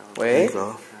 There you Wait.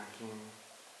 go.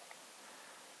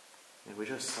 Yeah, we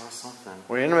just saw something.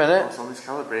 Wait a minute. Something's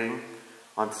calibrating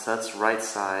on Seth's right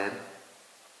side.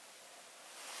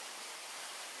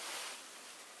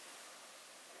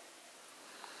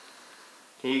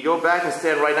 Can you go back and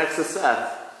stand right next to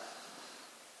Seth?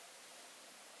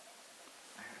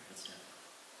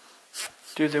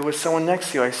 Dude, there was someone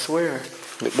next to you, I swear.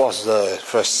 It was there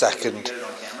for a second.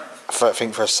 I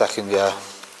think for a second, yeah.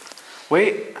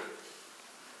 Wait.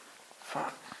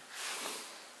 Fuck.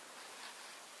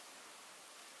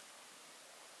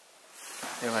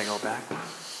 There I go back.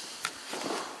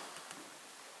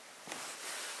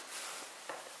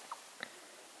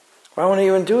 Why won't I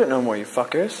even do it no more, you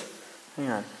fuckers? Hang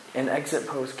on. In exit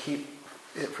pose, keep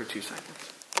it for 2 seconds.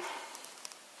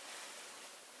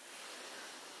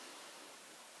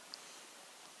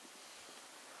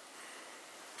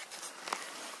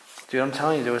 Dude, I'm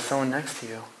telling you, there was someone next to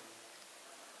you.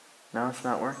 Now it's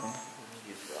not working.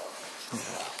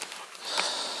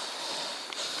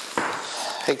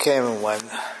 It came and went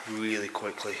really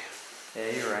quickly. Yeah,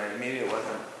 you're right. Maybe it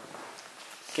wasn't.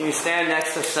 Can you stand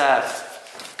next to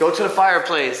Seth? Go to the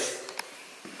fireplace.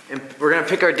 And we're going to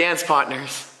pick our dance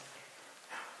partners.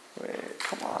 Wait,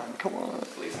 come on, come on.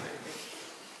 Please.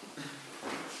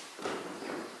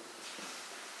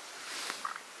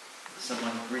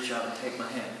 Someone reach out and take my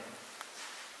hand.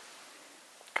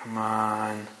 Come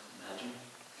on. Imagine.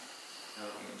 That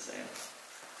would be insane.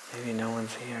 Maybe no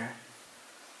one's here.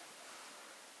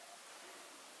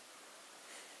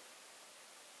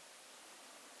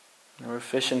 We're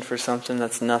fishing for something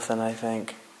that's nothing, I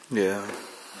think. Yeah. Yeah,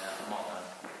 I'm all done.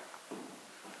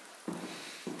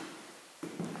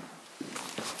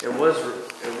 It was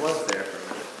there for a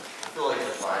minute. I feel like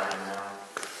it's fine now.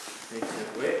 Me too.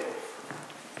 Wait.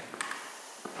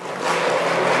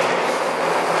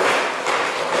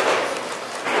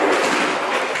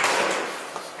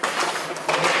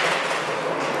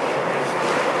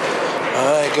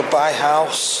 Alright, goodbye,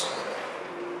 house.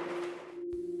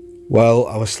 Well,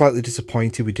 I was slightly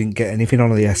disappointed we didn't get anything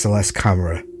on the SLS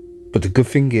camera, but the good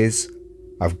thing is,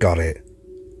 I've got it.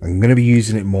 I'm going to be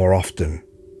using it more often.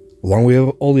 Along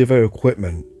with all the other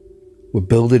equipment, we're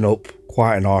building up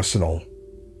quite an arsenal.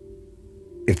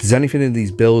 If there's anything in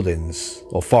these buildings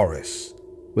or forests,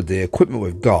 with the equipment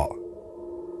we've got,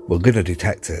 we're going to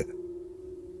detect it.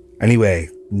 Anyway,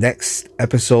 next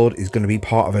episode is going to be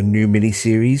part of a new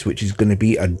mini-series, which is going to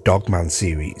be a Dogman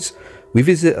series. We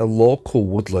visit a local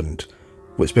woodland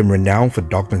which has been renowned for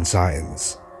dogman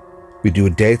sightings. We do a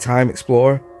daytime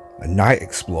explore, a night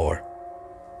explore,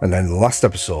 and then the last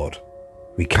episode,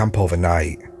 we camp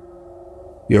overnight.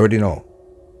 You already know.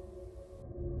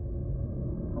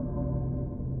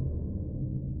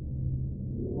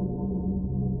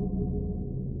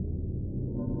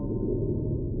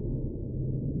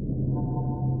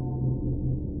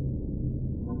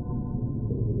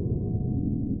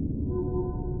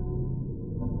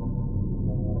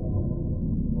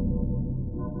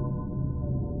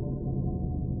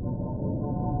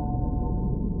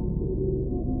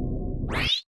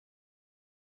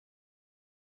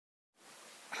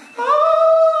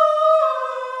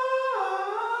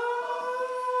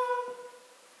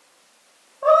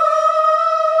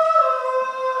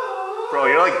 Bro,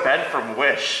 you're like Ben from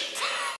Wish.